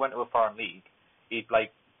think if he went to a foreign league, he'd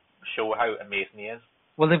show how amazing he is.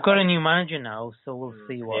 Well, they've got a new manager now, so we'll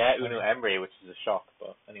see what. Yeah, Unai Emery, which is a shock,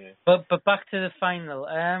 but anyway. But back to the final.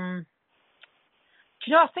 Do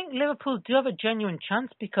you know? I think Liverpool do have a genuine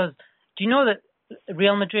chance because do you know that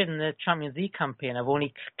Real Madrid in the Champions League campaign have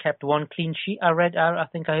only kept one clean sheet? I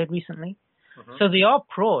think I heard recently. Mm-hmm. So they are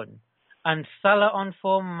prone, and Salah on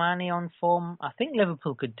form, Mane on form. I think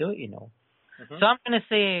Liverpool could do it. You know. Mm-hmm. So I'm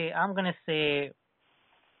gonna say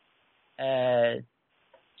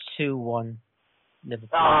 2-1. Liverpool.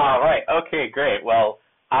 Ah, right. Okay, great. Well,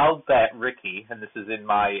 I'll bet Ricky, and this is in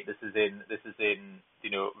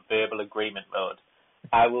verbal agreement mode.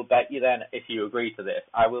 I will bet you then, if you agree to this,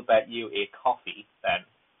 I will bet you a coffee then,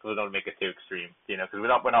 because we don't make it too extreme, because we're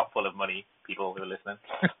not full of money, people who are listening.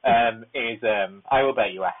 I will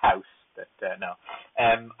bet you a house that no.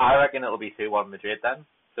 I reckon it'll be 2-1 Madrid then.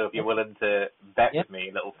 So if you're willing to bet with me,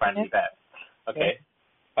 a little friendly bet, okay. Yeah.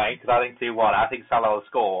 Fine, because I think 2-1. I think Salah will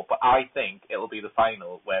score, but I think it'll be the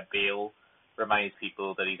final where Bale reminds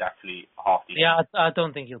people that he's actually half decent. Yeah, I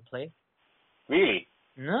don't think he'll play. Really?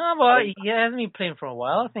 No, well, he hasn't been playing for a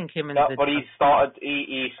while. I think him and. No, but he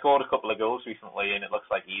scored a couple of goals recently, and it looks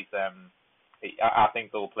like he's. I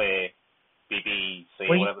think they'll play BBC,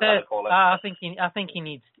 whatever they call it. I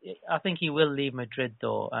think he will leave Madrid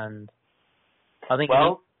though, and I think.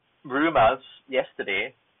 Well, rumours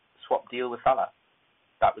yesterday swap deal with Salah.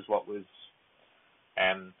 That was what was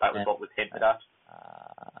what was hinted at.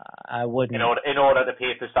 I wouldn't. In order to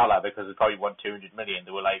pay for Salah, because they probably want 200 million,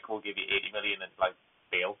 they were like, "We'll give you 80 million and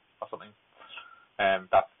Bale or something."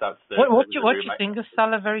 That's the. What do you think of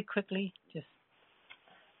Salah? Very quickly, just.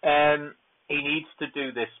 He needs to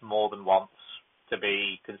do this more than once to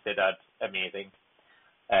be considered amazing.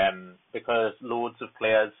 Because loads of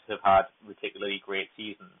players have had particularly great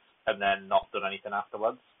seasons and then not done anything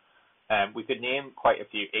afterwards. We could name quite a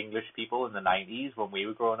few English people in the 90s when we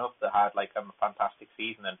were growing up that had a fantastic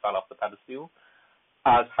season and fell off the pedestal.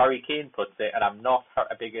 As Harry Kane puts it, and I'm not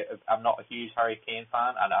a huge Harry Kane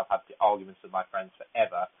fan, and I've had arguments with my friends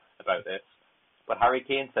forever about this, but Harry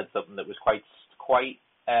Kane said something that was quite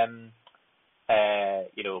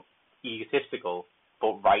egotistical,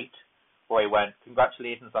 but right, where he went,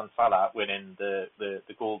 "Congratulations on Salah winning the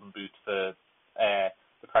Golden Boot for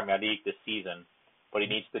the Premier League this season. But he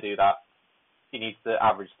needs to do that. He needs to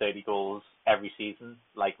average 30 goals every season,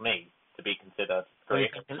 like me, to be considered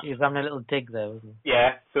great." He was having a little dig there, wasn't he?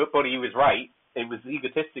 Yeah, but he was right. It was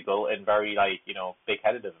egotistical and very,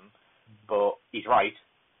 big-headed of him. But he's right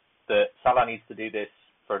that Salah needs to do this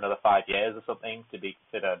for another 5 years or something to be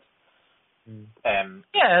considered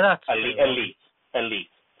that's elite.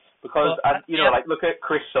 Because, look at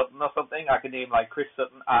Chris Sutton or something. I can name, Chris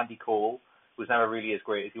Sutton, Andy Cole, was never really as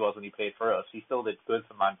great as he was when he played for us. He still did good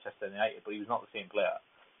for Manchester United, but he was not the same player.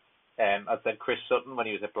 I said Chris Sutton, when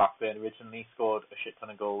he was at Blackburn originally, scored a shit ton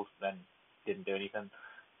of goals, then didn't do anything.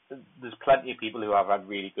 There's plenty of people who have had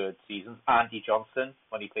really good seasons. Andy Johnson,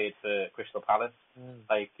 when he played for Crystal Palace,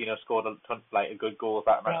 scored a ton, a good goal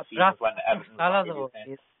that amount of seasons when Everton.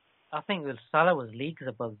 I think that Salah was leagues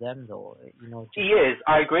above them, though. He is.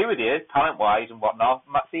 I agree with you, talent-wise and whatnot.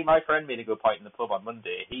 See, my friend made a good point in the pub on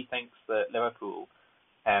Monday. He thinks that Liverpool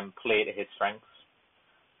play to his strengths.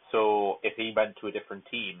 So if he went to a different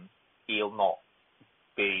team, he'll not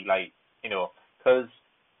be because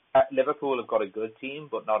Liverpool have got a good team,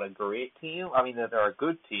 but not a great team. I mean, they're a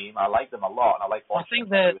good team. I like them a lot, and I like watching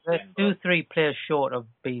them. I think they're 2-3 players short of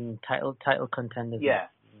being title contenders. Yeah,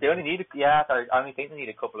 they only need I only think they need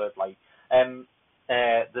a couple of like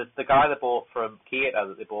the guy they bought from Keita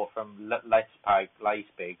that they bought from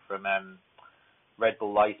Leipzig from Red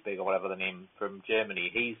Bull Leipzig or whatever the name from Germany.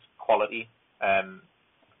 He's quality.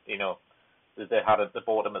 You know, they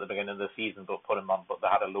bought him at the beginning of the season, but put him on. But they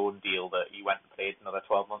had a loan deal that he went and played another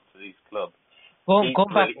 12 months with his club.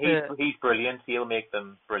 He's brilliant. He'll make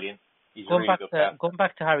them brilliant. He's a really good player. Going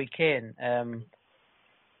back to Harry Kane,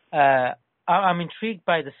 I'm intrigued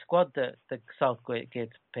by the squad that Southgate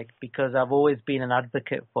picked, because I've always been an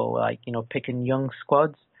advocate for, like, you know, picking young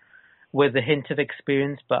squads with a hint of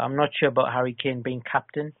experience, but I'm not sure about Harry Kane being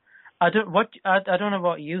captain. I don't know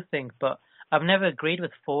what you think, but I've never agreed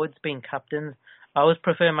with forwards being captains. I always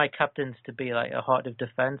prefer my captains to be like a heart of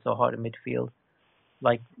defence or heart of midfield,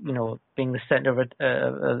 like, you know, being the centre of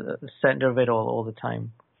it all the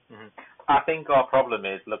time. Mm-hmm. I think our problem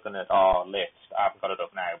is looking at our list. I haven't got it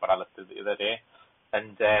up now, but I looked at it the other day,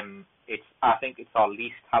 and I think it's our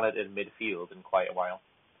least talented midfield in quite a while.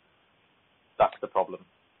 That's the problem.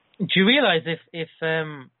 Do you realise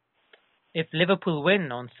if Liverpool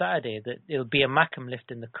win on Saturday, that it'll be a Mackem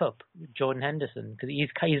lift in the cup, Jordan Henderson, because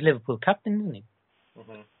he's Liverpool captain, isn't he?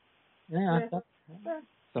 Mm-hmm. Yeah.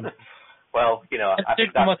 Well, you know, I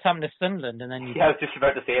think what's happened to Sunderland, and then I was just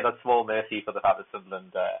about to say that small mercy for the fact that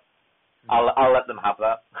Sunderland. I'll let them have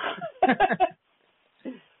that.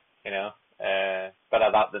 You know,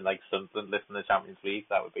 better that than like Sunderland lifting the Champions League.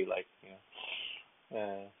 That would be like, you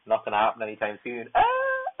know, not gonna happen anytime soon.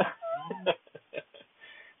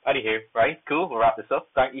 Anywho, right, cool. We'll wrap this up.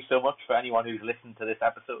 Thank you so much for anyone who's listened to this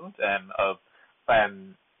episode of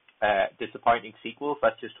disappointing sequels.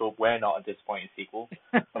 Let's just hope we're not a disappointing sequel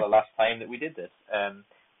for the last time that we did this.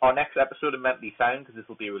 Our next episode of Mentally Sound, because this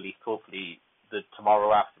will be released hopefully the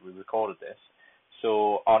tomorrow after we recorded this.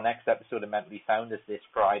 So our next episode of Mentally Sound is this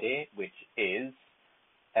Friday, which is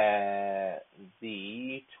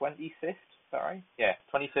the 25th. Is that right? Yeah,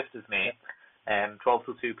 25th of May. 12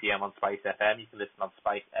 till 2 p.m. on Spice FM. You can listen on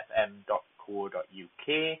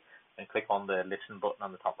spicefm.co.uk and click on the listen button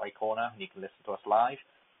on the top right corner, and you can listen to us live.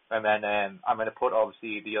 And then I'm going to put,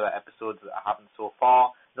 obviously, the other episodes that I haven't so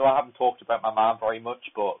far. No, I haven't talked about my mum very much,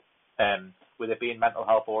 but with it being mental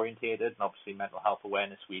health orientated, and obviously Mental Health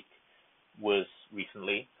Awareness Week was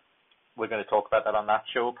recently, we're going to talk about that on that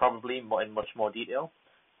show, probably in much more detail.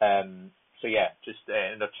 So yeah, just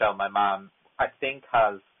in a nutshell, my mum, I think,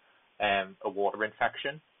 has a water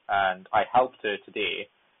infection, and I helped her today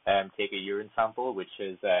take a urine sample, which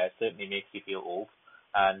is certainly makes you feel old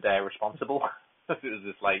and responsible. It was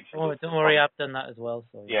just like, don't worry, I've done that as well.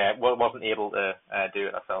 So yeah, well, wasn't able to do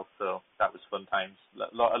it herself, so that was fun times. A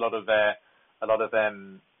lot of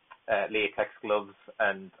latex gloves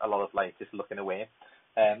and a lot of like just looking away.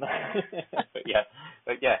 But yeah,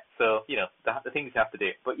 so you know the things you have to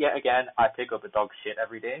do. But yet again, I pick up a dog's shit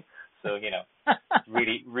every day, so you know,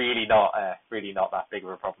 really not that big of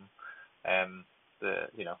a problem.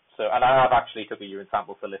 So and I have actually took a urine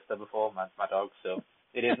sample for Lister before, my dog. So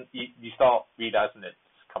it isn't. You start realizing it's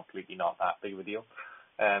completely not that big of a deal.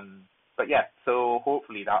 But yeah, so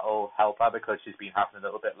hopefully that'll help her, because she's been having a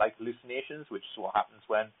little bit like hallucinations, which is what happens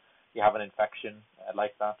when you have an infection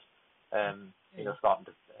like that. You know, starting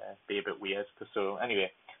to be a bit weird. So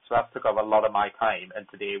that took up a lot of my time, and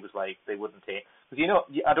today was like they wouldn't take, because you know,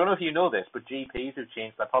 I don't know if you know this, but GPs have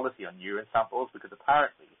changed their policy on urine samples, because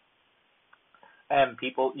apparently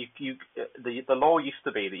people, the law used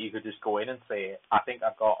to be that you could just go in and say, I think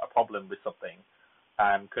I've got a problem with something,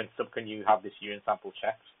 can you have this urine sample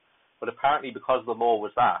checked? But apparently, because the law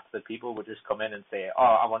was that people would just come in and say,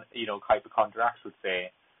 oh, I want, you know, hypochondriacs would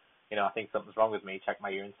say, you know, I think something's wrong with me, check my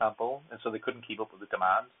urine sample. And so they couldn't keep up with the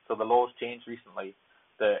demand. So the law's changed recently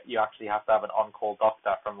that you actually have to have an on-call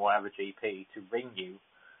doctor from whatever GP to ring you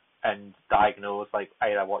and diagnose, like,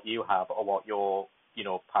 either what you have or what you're, you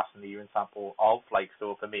know, passing the urine sample of. Like,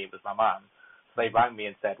 so for me, it was my mum. So they rang me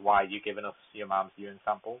and said, why are you giving us your mum's urine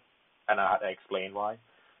sample? And I had to explain why.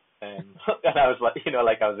 And I was like, you know,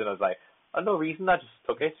 like I was like, oh, no reason, I just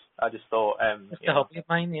took it. I just thought, just to help you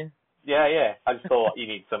find you. Yeah. I just thought you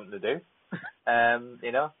need something to do.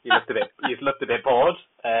 You know, you looked a bit bored.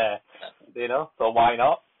 You know, so why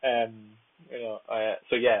not? You know,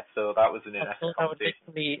 so that was an interesting conversation. I would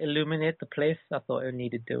definitely illuminate the place. I thought it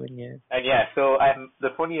needed doing, yeah. And yeah, so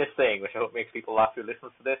the funniest thing, which I hope makes people laugh who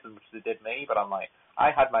listens to this, and which they did me, but I'm like,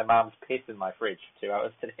 I had my mum's piss in my fridge for 2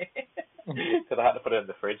 hours today, because I had to put it in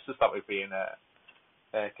the fridge to stop it being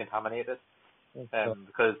contaminated.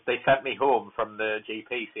 Because they sent me home from the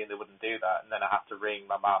GP saying they wouldn't do that, and then I had to ring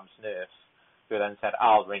my mum's nurse, who then said,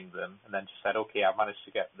 I'll ring them, and then she said, okay, I've managed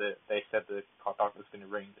to they said the doctor's going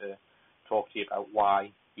to ring to talk to you about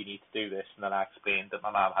why you need to do this, and then I explained that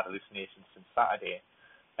my mum had hallucinations since Saturday.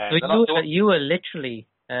 So you were literally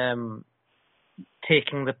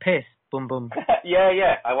taking the piss, bum bum.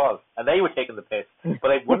 yeah, I was. And they were taking the piss, but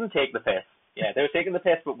they wouldn't take the piss. Yeah, they were taking the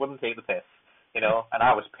piss, but wouldn't take the piss, and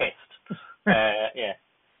I was pissed. Yeah,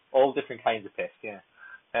 all different kinds of piss, yeah.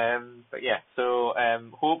 But yeah, so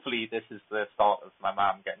hopefully this is the start of my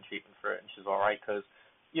mum getting treatment for it, and she's alright, because,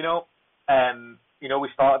 we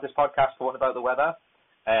started this podcast talking about the weather,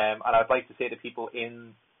 and I'd like to say to people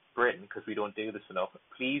in Britain, because we don't do this enough,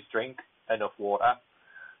 please drink enough water.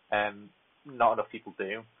 Not enough people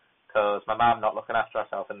do, because my mum not looking after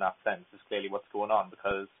herself in that sense is clearly what's going on,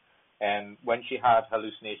 because when she had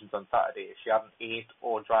hallucinations on Saturday, she hadn't ate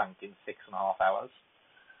or drank in 6.5 hours.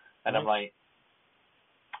 And I'm like,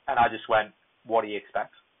 and I just went, what do you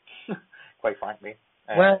expect? Quite frankly.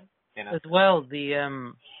 As well,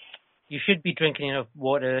 you should be drinking enough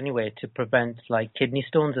water anyway to prevent kidney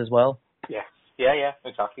stones as well. Yes. Yeah,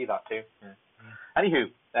 exactly, that too. Yeah. Anywho,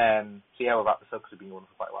 so yeah, we'll wrap this up because we've been going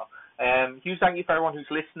for quite a while. Huge thank you for everyone who's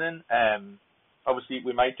listening. Obviously,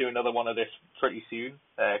 we might do another one of this pretty soon,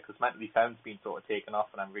 because Mentally Sound's been sort of taken off,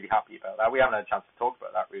 and I'm really happy about that. We haven't had a chance to talk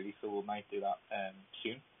about that, really, so we might do that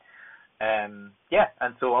soon. Yeah,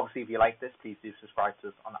 and so obviously if you like this, please do subscribe to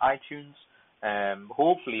us on iTunes.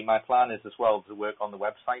 Hopefully my plan is as well to work on the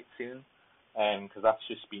website soon, because that's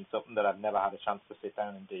just been something that I've never had a chance to sit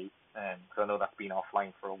down and do, because I know that's been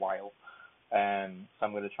offline for a while. So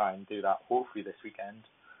I'm going to try and do that hopefully this weekend.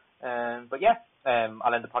 But yeah,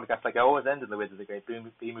 I'll end the podcast like I always end, in the words of the great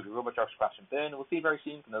B-movie Robot Josh, Crash and Burn, and we'll see you very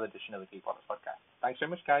soon for another edition of the Geek Podcast podcast. Thanks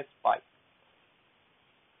very much, guys. Bye.